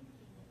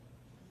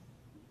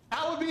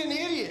 I would be an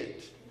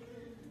idiot,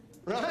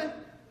 right?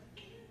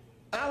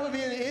 I would be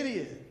an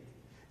idiot.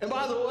 And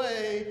by the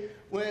way,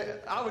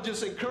 I would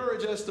just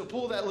encourage us to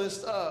pull that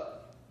list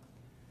up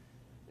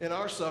in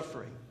our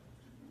suffering,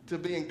 to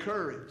be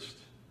encouraged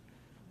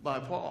by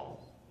Paul.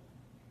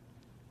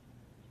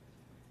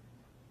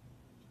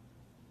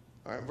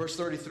 All right, verse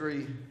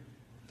 33,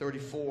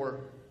 34,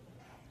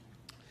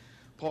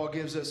 Paul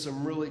gives us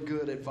some really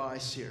good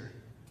advice here.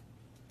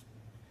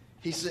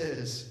 He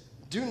says,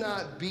 do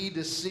not be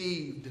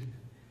deceived.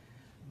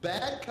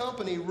 Bad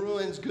company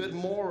ruins good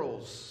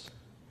morals.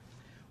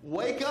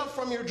 Wake up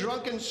from your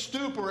drunken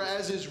stupor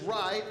as is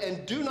right,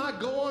 and do not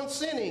go on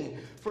sinning,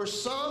 for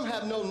some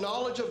have no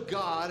knowledge of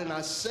God, and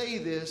I say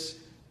this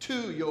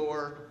to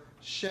your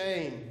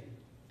shame.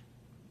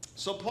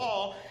 So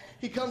Paul,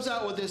 he comes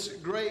out with this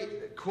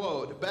great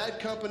quote, bad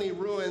company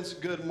ruins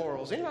good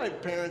morals. Anybody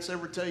parents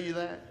ever tell you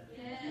that?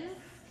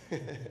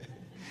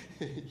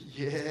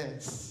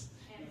 Yes.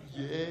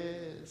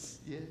 Yes.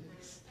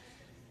 Yes.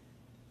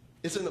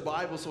 It's in the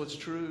Bible, so it's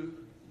true.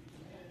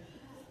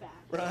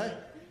 Right?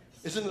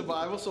 It's in the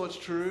Bible, so it's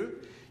true.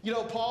 You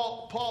know,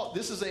 Paul,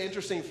 this is an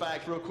interesting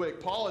fact real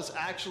quick. Paul is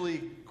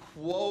actually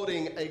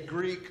quoting a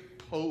Greek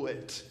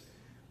poet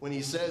when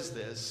he says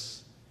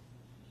this,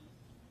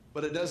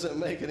 but it doesn't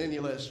make it any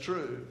less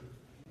true,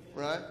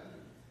 right?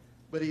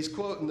 But he's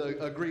quoting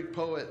a Greek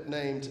poet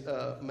named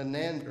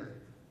Menander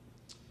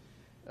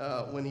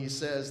when he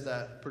says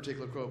that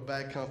particular quote,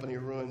 bad company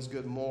ruins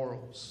good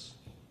morals.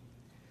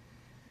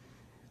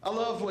 I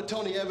love what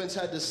Tony Evans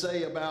had to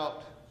say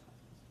about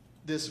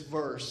this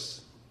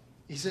verse.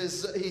 He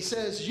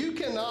says, you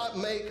cannot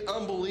make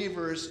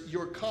unbelievers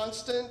your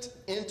constant,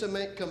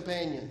 intimate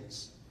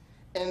companions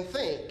and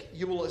think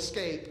you will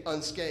escape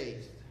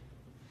unscathed.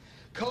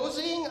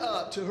 Cozying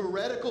up to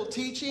heretical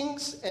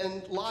teachings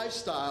and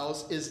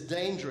lifestyles is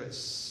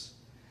dangerous.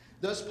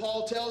 Thus,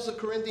 Paul tells the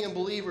Corinthian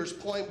believers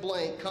point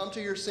blank, come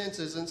to your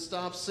senses and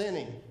stop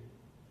sinning.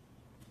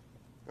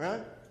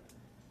 Right?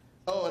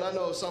 Oh, and I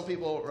know some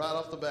people right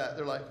off the bat,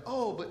 they're like,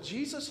 oh, but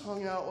Jesus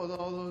hung out with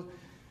all the...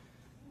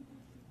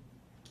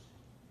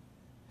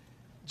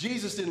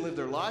 Jesus didn't live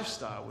their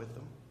lifestyle with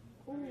them.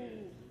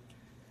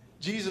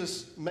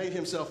 Jesus made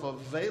himself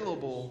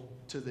available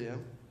to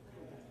them.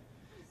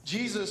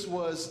 Jesus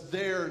was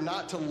there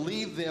not to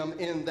leave them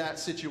in that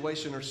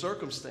situation or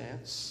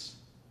circumstance.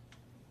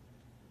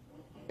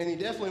 And he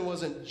definitely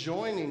wasn't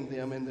joining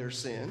them in their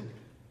sin.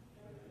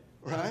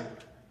 Right?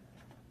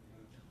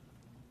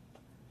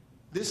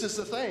 This is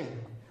the thing.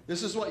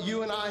 This is what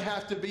you and I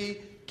have to be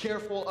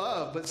careful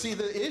of. But see,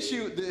 the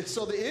issue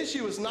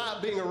is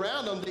not being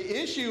around them.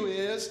 The issue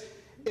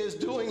is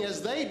doing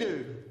as they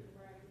do.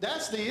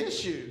 That's the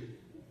issue.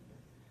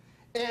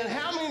 And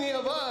how many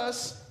of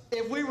us,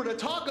 if we were to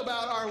talk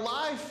about our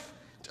life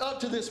up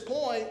to this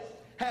point,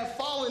 have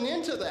fallen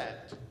into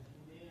that?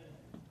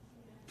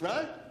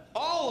 Right?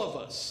 All of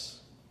us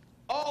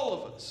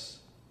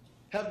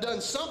have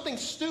done something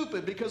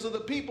stupid because of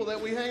the people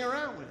that we hang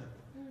around with.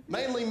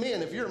 Mainly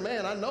men. If you're a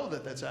man, I know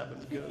that that's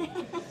happened. Good.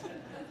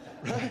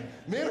 Right?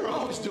 Men are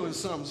always doing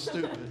something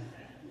stupid.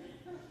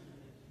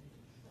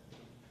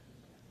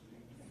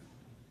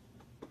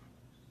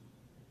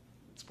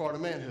 It's part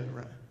of manhood,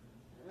 right?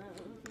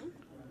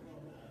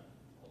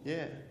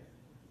 Yeah.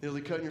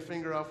 Nearly cutting your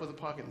finger off with a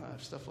pocket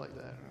knife, stuff like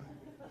that,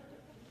 right?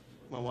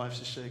 My wife's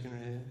just shaking her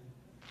head.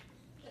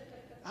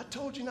 I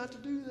told you not to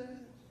do that,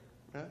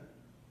 right?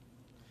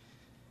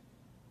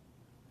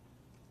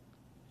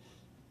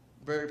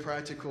 Very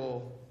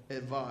practical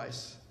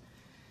advice.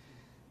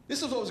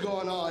 This is what was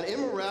going on.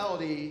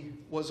 Immorality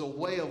was a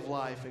way of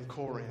life in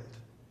Corinth.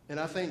 And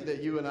I think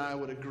that you and I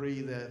would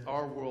agree that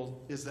our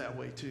world is that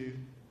way too.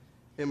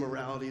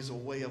 Immorality is a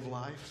way of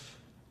life.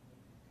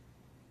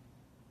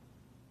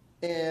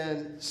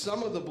 And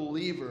some of the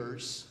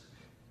believers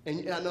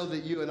And I know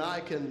that you and I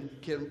can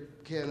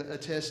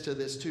attest to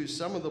this too.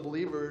 Some of the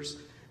believers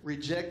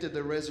rejected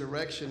the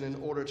resurrection in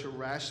order to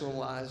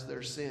rationalize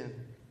their sin.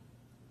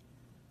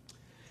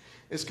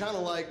 It's kind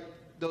of like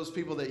those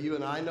people that you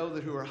and I know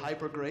who are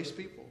hyper grace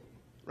people,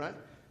 right?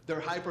 They're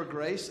hyper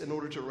grace in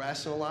order to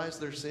rationalize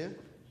their sin.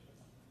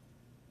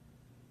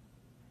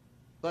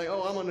 Like,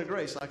 oh, I'm under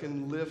grace. I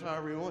can live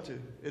however you want to.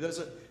 It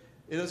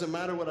doesn't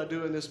matter what I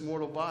do in this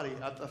mortal body.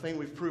 I think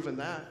we've proven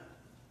that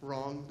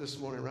wrong this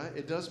morning, right?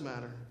 It does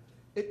matter.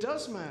 It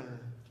does matter.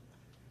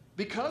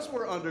 Because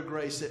we're under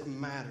grace, it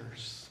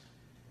matters.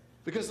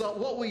 Because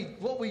what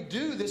we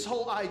do, this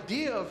whole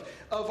idea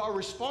of our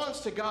response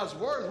to God's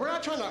word, we're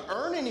not trying to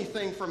earn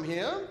anything from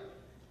him.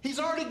 He's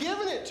already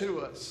given it to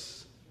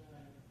us.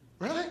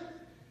 Right?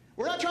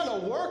 We're not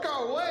trying to work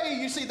our way.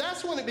 You see,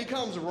 that's when it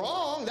becomes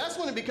wrong. That's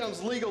when it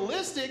becomes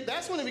legalistic.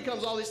 That's when it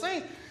becomes all these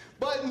things.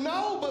 But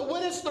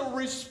when it's the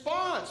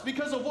response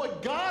because of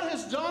what God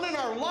has done in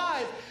our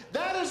life,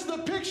 that is the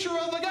picture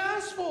of the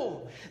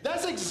gospel.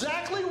 That's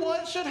exactly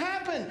what should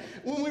happen.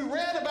 When we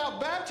read about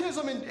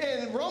baptism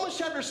in Romans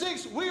chapter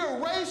 6, we are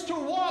raised to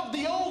walk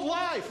the old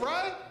life,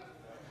 right?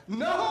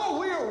 No,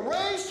 we are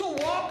raised to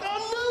walk a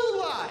new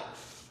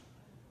life.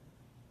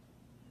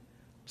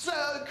 So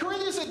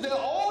Corinthians said, the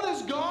old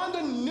is gone,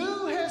 the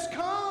new has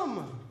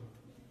come.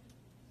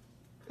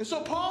 And so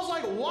Paul's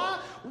like, why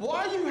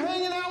are you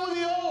hanging out with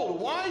the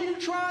old? Why are you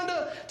trying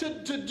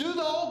to do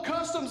the old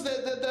customs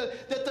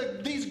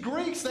that these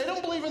Greeks, they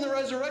don't believe in the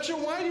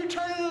resurrection. Why are you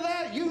turning to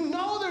that? You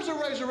know there's a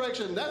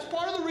resurrection. That's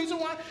part of the reason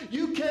why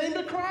you came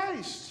to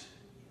Christ.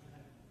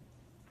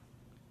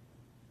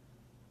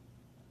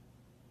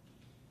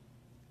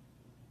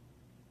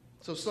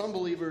 So some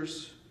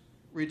believers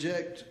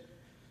reject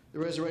the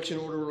resurrection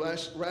in order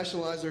to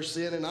rationalize their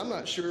sin, and I'm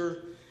not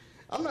sure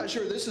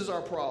this is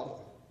our problem.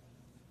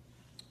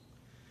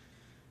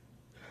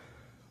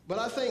 But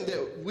I think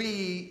that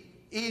we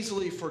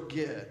easily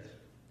forget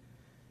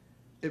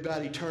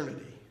about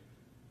eternity.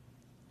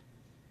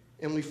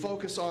 And we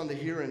focus on the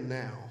here and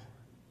now.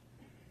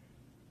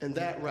 And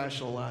that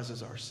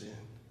rationalizes our sin.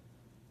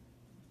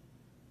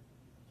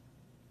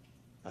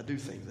 I do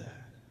think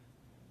that.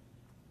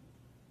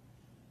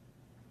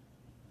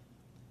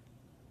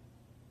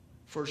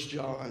 First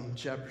John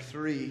chapter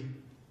 3.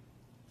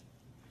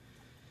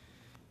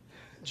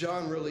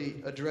 John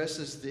really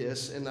addresses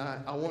this, and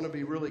I want to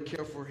be really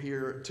careful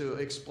here to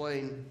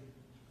explain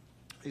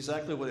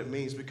exactly what it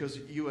means, because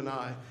you and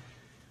I,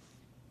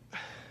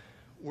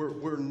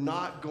 we're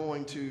not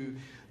going to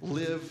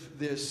live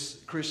this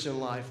Christian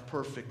life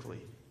perfectly,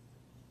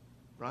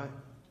 right?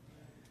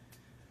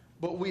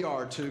 But we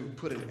are to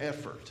put an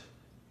effort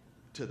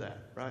to that,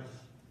 right?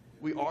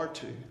 We are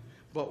to,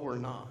 but we're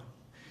not.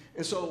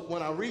 And so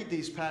when I read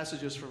these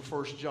passages from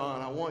 1 John,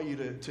 I want you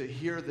to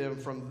hear them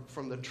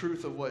from the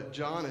truth of what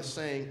John is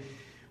saying.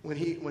 When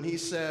he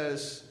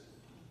says,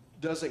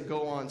 doesn't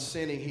go on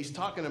sinning, he's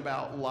talking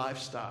about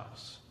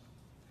lifestyles.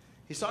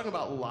 He's talking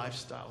about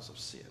lifestyles of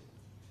sin.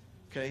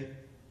 Okay?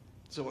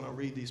 So when I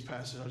read these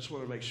passages, I just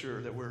want to make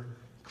sure that we're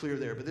clear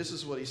there. But this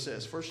is what he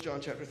says. 1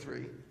 John chapter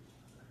 3,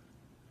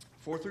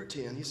 4 through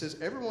 10. He says,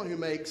 everyone who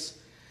makes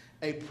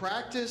a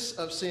practice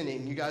of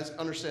sinning, you guys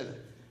understand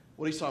it?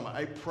 What he's talking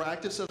about, a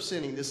practice of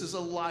sinning. This is a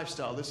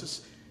lifestyle. This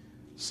is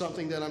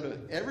something that I'm doing.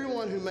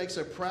 Everyone who makes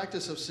a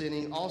practice of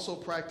sinning also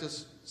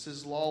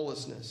practices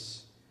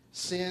lawlessness.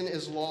 Sin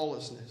is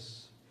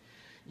lawlessness.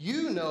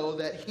 You know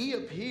that he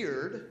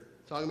appeared,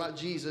 talking about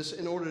Jesus,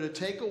 in order to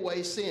take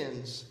away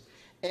sins.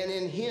 And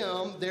in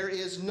him there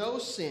is no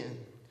sin.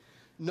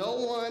 No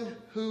one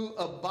who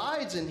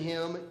abides in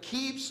him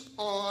keeps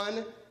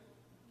on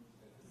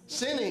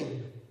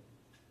sinning.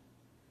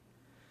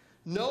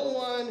 No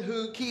one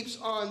who keeps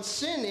on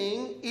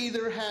sinning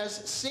either has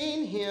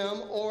seen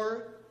him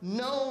or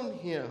known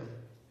him.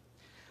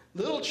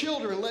 Little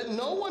children, let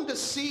no one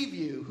deceive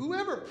you.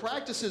 Whoever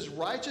practices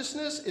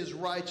righteousness is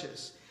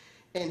righteous,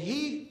 and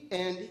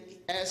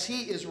as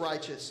he is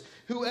righteous.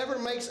 Whoever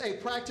makes a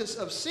practice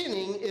of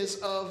sinning is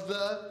of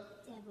the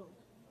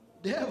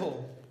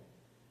devil.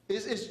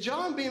 Is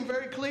John being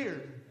very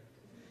clear?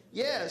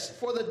 Yes,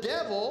 for the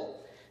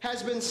devil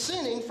has been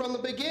sinning from the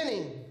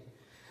beginning.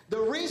 The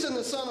reason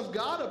the Son of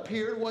God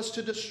appeared was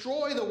to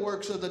destroy the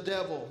works of the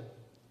devil.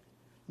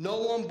 No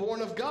one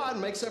born of God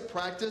makes a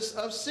practice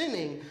of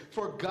sinning,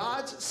 for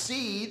God's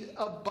seed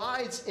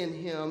abides in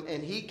him,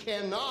 and he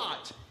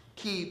cannot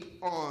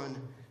keep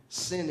on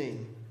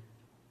sinning,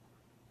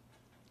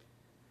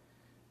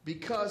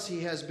 because he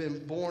has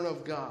been born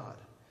of God.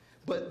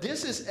 But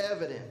this is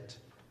evident.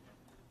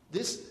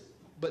 It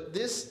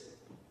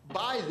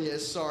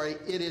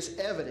is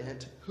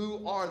evident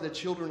who are the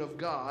children of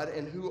God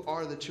and who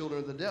are the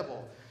children of the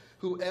devil.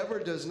 Whoever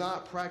does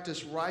not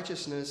practice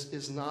righteousness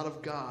is not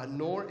of God,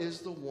 nor is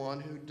the one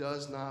who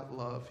does not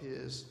love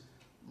his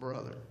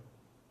brother.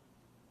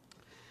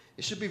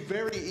 It should be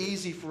very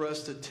easy for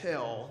us to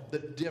tell the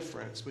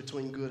difference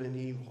between good and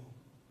evil.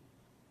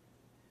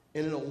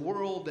 And in a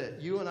world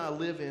that you and I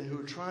live in, who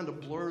are trying to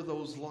blur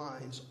those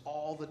lines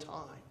all the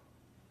time,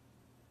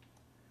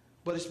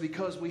 But it's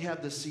because we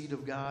have the seed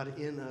of God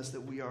in us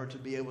that we are to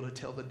be able to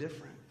tell the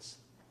difference.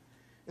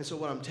 And so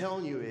what I'm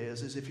telling you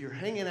is if you're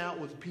hanging out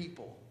with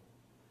people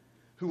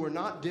who are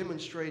not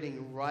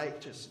demonstrating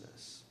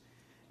righteousness,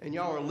 and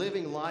y'all are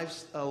living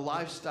a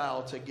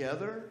lifestyle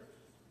together,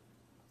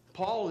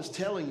 Paul is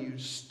telling you,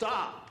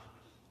 stop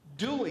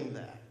doing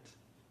that.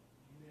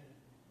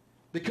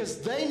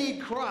 Because they need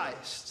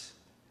Christ,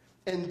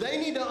 and they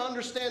need to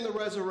understand the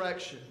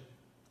resurrection.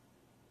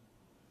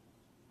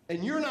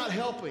 And you're not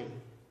helping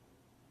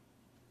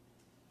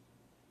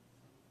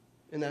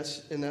in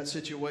that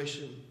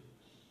situation.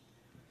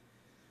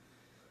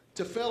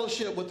 To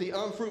fellowship with the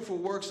unfruitful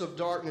works of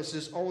darkness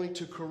is only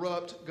to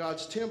corrupt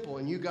God's temple.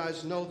 And you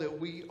guys know that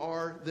we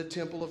are the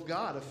temple of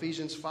God.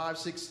 Ephesians 5,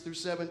 6 through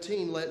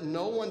 17. Let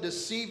no one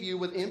deceive you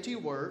with empty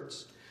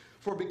words.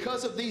 For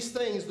because of these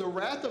things, the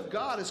wrath of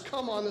God has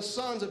come on the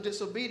sons of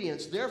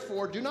disobedience.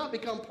 Therefore, do not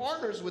become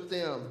partners with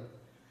them.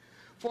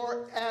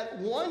 For at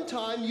one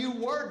time you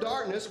were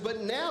darkness,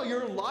 but now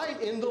you're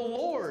light in the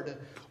Lord.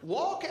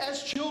 Walk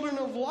as children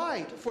of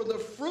light, for the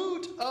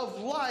fruit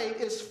of light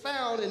is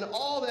found in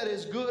all that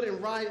is good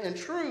and right and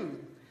true.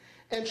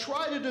 And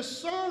try to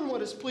discern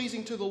what is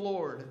pleasing to the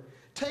Lord.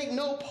 Take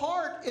no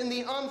part in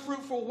the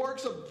unfruitful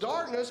works of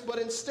darkness, but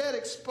instead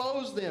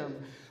expose them.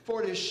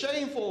 For it is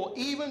shameful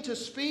even to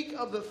speak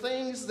of the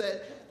things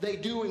that they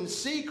do in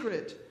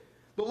secret.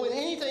 But when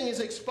anything is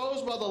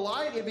exposed by the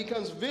light, it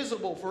becomes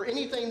visible. For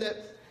anything that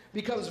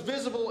becomes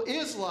visible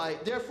is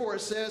light. Therefore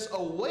it says,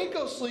 awake,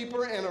 O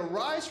sleeper, and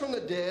arise from the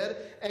dead,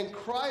 and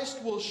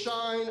Christ will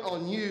shine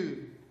on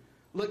you.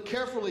 Look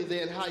carefully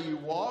then how you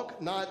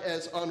walk, not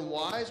as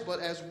unwise, but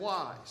as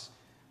wise,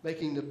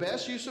 making the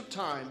best use of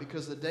time,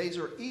 because the days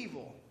are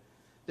evil.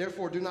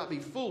 Therefore do not be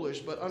foolish,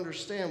 but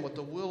understand what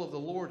the will of the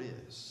Lord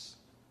is.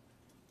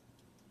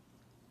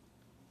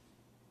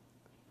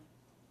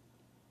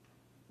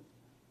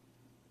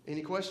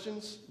 Any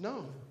questions?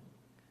 No.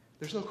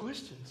 There's no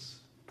questions.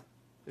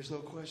 There's no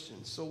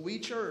questions. So we,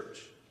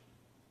 church,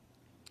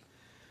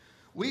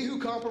 we who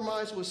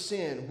compromise with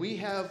sin, we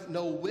have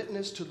no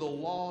witness to the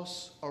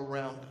loss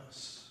around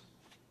us.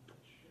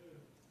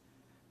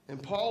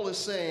 And Paul is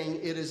saying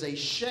it is a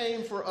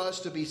shame for us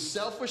to be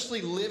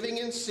selfishly living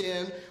in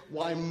sin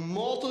while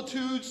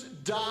multitudes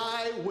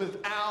die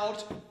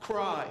without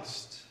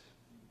Christ.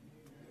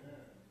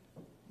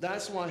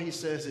 That's why he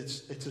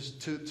says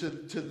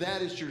to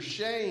that is your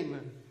shame.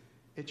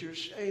 It's your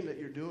shame that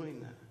you're doing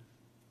that.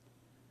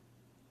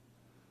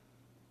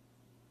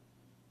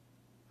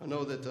 I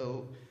know that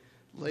the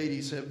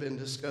ladies have been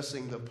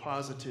discussing the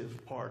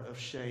positive part of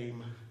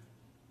shame,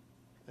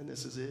 and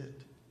this is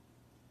it.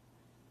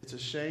 It's a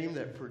shame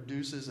that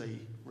produces a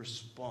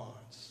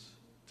response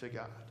to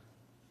God.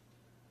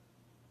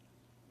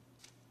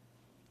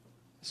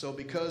 So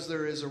because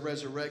there is a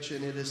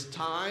resurrection, it is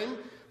time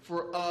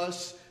for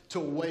us to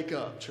wake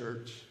up,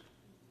 church.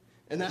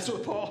 And that's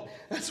what Paul,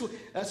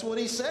 that's what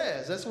he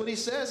says. That's what he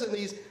says in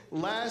these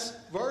last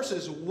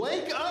verses.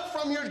 Wake up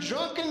from your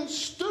drunken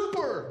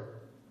stupor.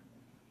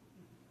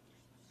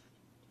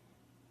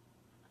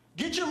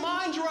 Get your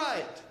minds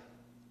right.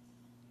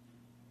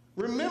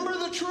 Remember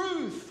the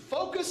truth.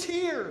 Focus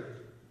here.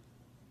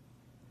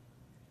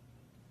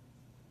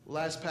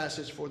 Last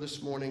passage for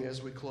this morning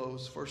as we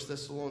close. 1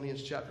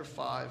 Thessalonians chapter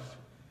 5.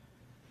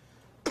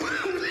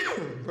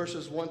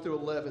 Verses 1 through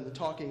 11,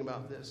 talking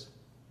about this.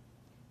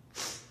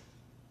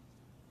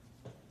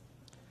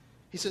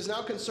 He says,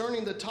 now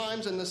concerning the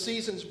times and the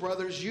seasons,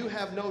 brothers, you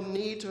have no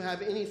need to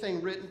have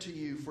anything written to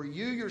you, for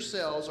you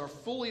yourselves are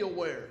fully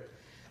aware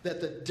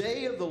that the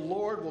day of the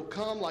Lord will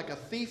come like a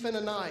thief in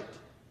the night.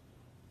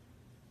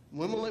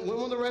 When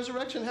will the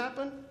resurrection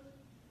happen?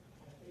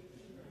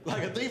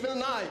 Like a thief in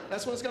the night.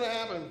 That's when it's going to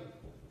happen.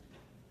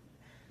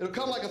 It'll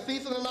come like a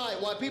thief in the night.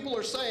 While people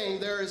are saying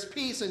there is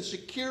peace and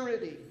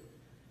security,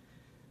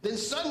 then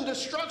sudden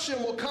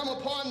destruction will come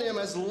upon them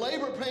as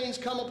labor pains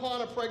come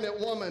upon a pregnant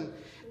woman,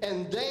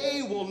 and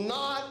they will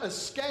not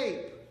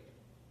escape.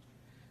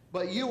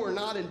 But you are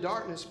not in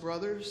darkness,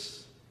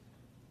 brothers.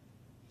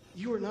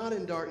 You are not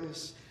in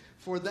darkness,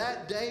 for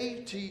that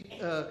day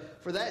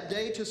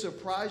to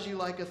surprise you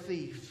like a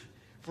thief.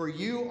 For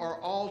you are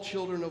all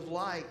children of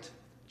light,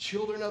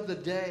 children of the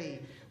day.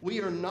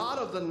 We are not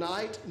of the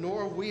night,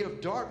 nor are we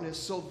of darkness.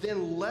 So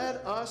then let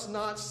us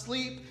not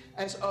sleep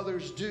as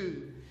others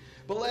do,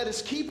 but let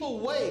us keep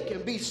awake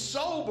and be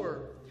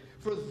sober.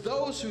 For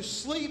those who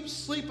sleep,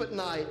 sleep at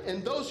night,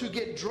 and those who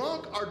get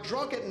drunk are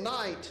drunk at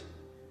night.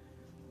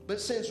 But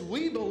since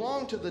we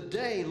belong to the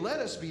day, let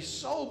us be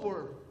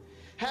sober,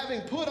 having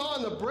put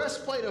on the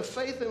breastplate of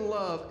faith and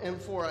love, and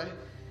for a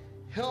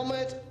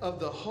helmet of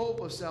the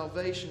hope of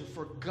salvation.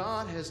 For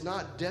God has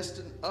not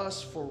destined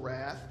us for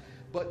wrath,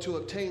 but to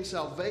obtain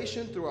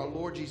salvation through our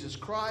Lord Jesus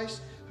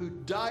Christ, who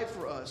died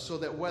for us, so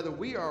that whether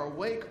we are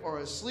awake or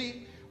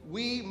asleep,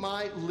 we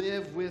might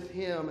live with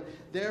him.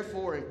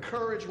 Therefore,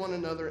 encourage one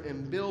another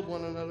and build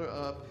one another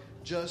up,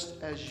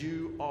 just as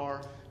you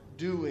are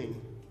doing.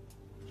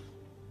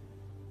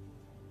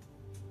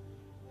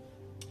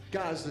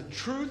 Guys, the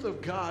truth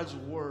of God's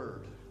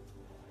word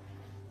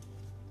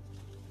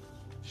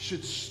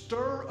should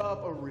stir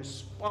up a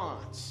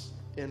response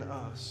in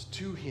us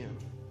to him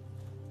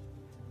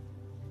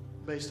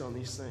based on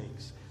these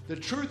things. The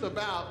truth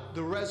about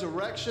the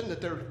resurrection, that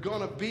there's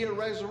going to be a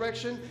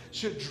resurrection,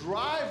 should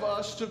drive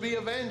us to be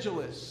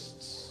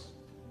evangelists.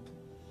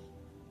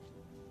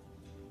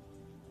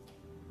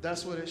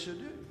 That's what it should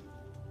do.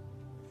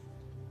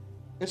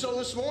 And so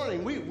this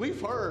morning,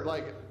 we've heard,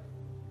 like,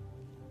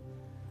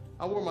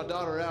 I wore my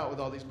daughter out with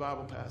all these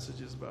Bible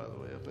passages, by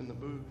the way, up in the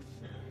booth.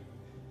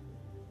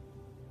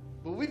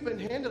 But we've been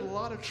handed a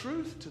lot of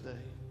truth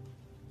today.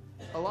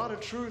 A lot of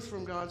truth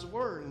from God's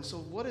word. And so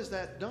what has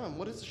that done?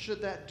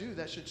 Should that do?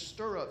 That should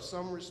stir up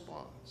some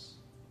response.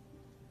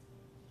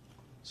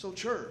 So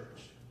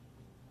church,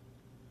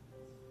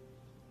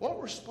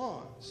 what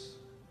response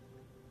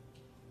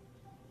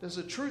does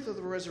the truth of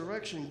the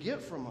resurrection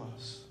get from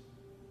us?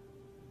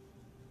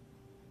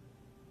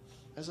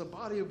 As a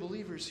body of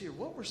believers here,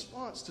 what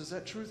response does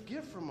that truth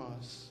get from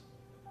us?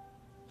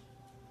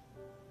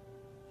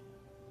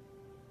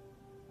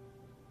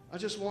 I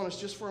just want us,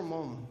 just for a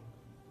moment,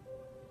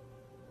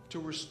 to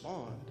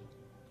respond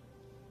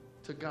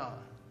to God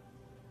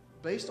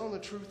based on the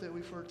truth that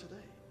we've heard today.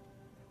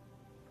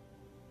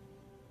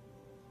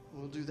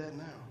 We'll do that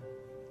now.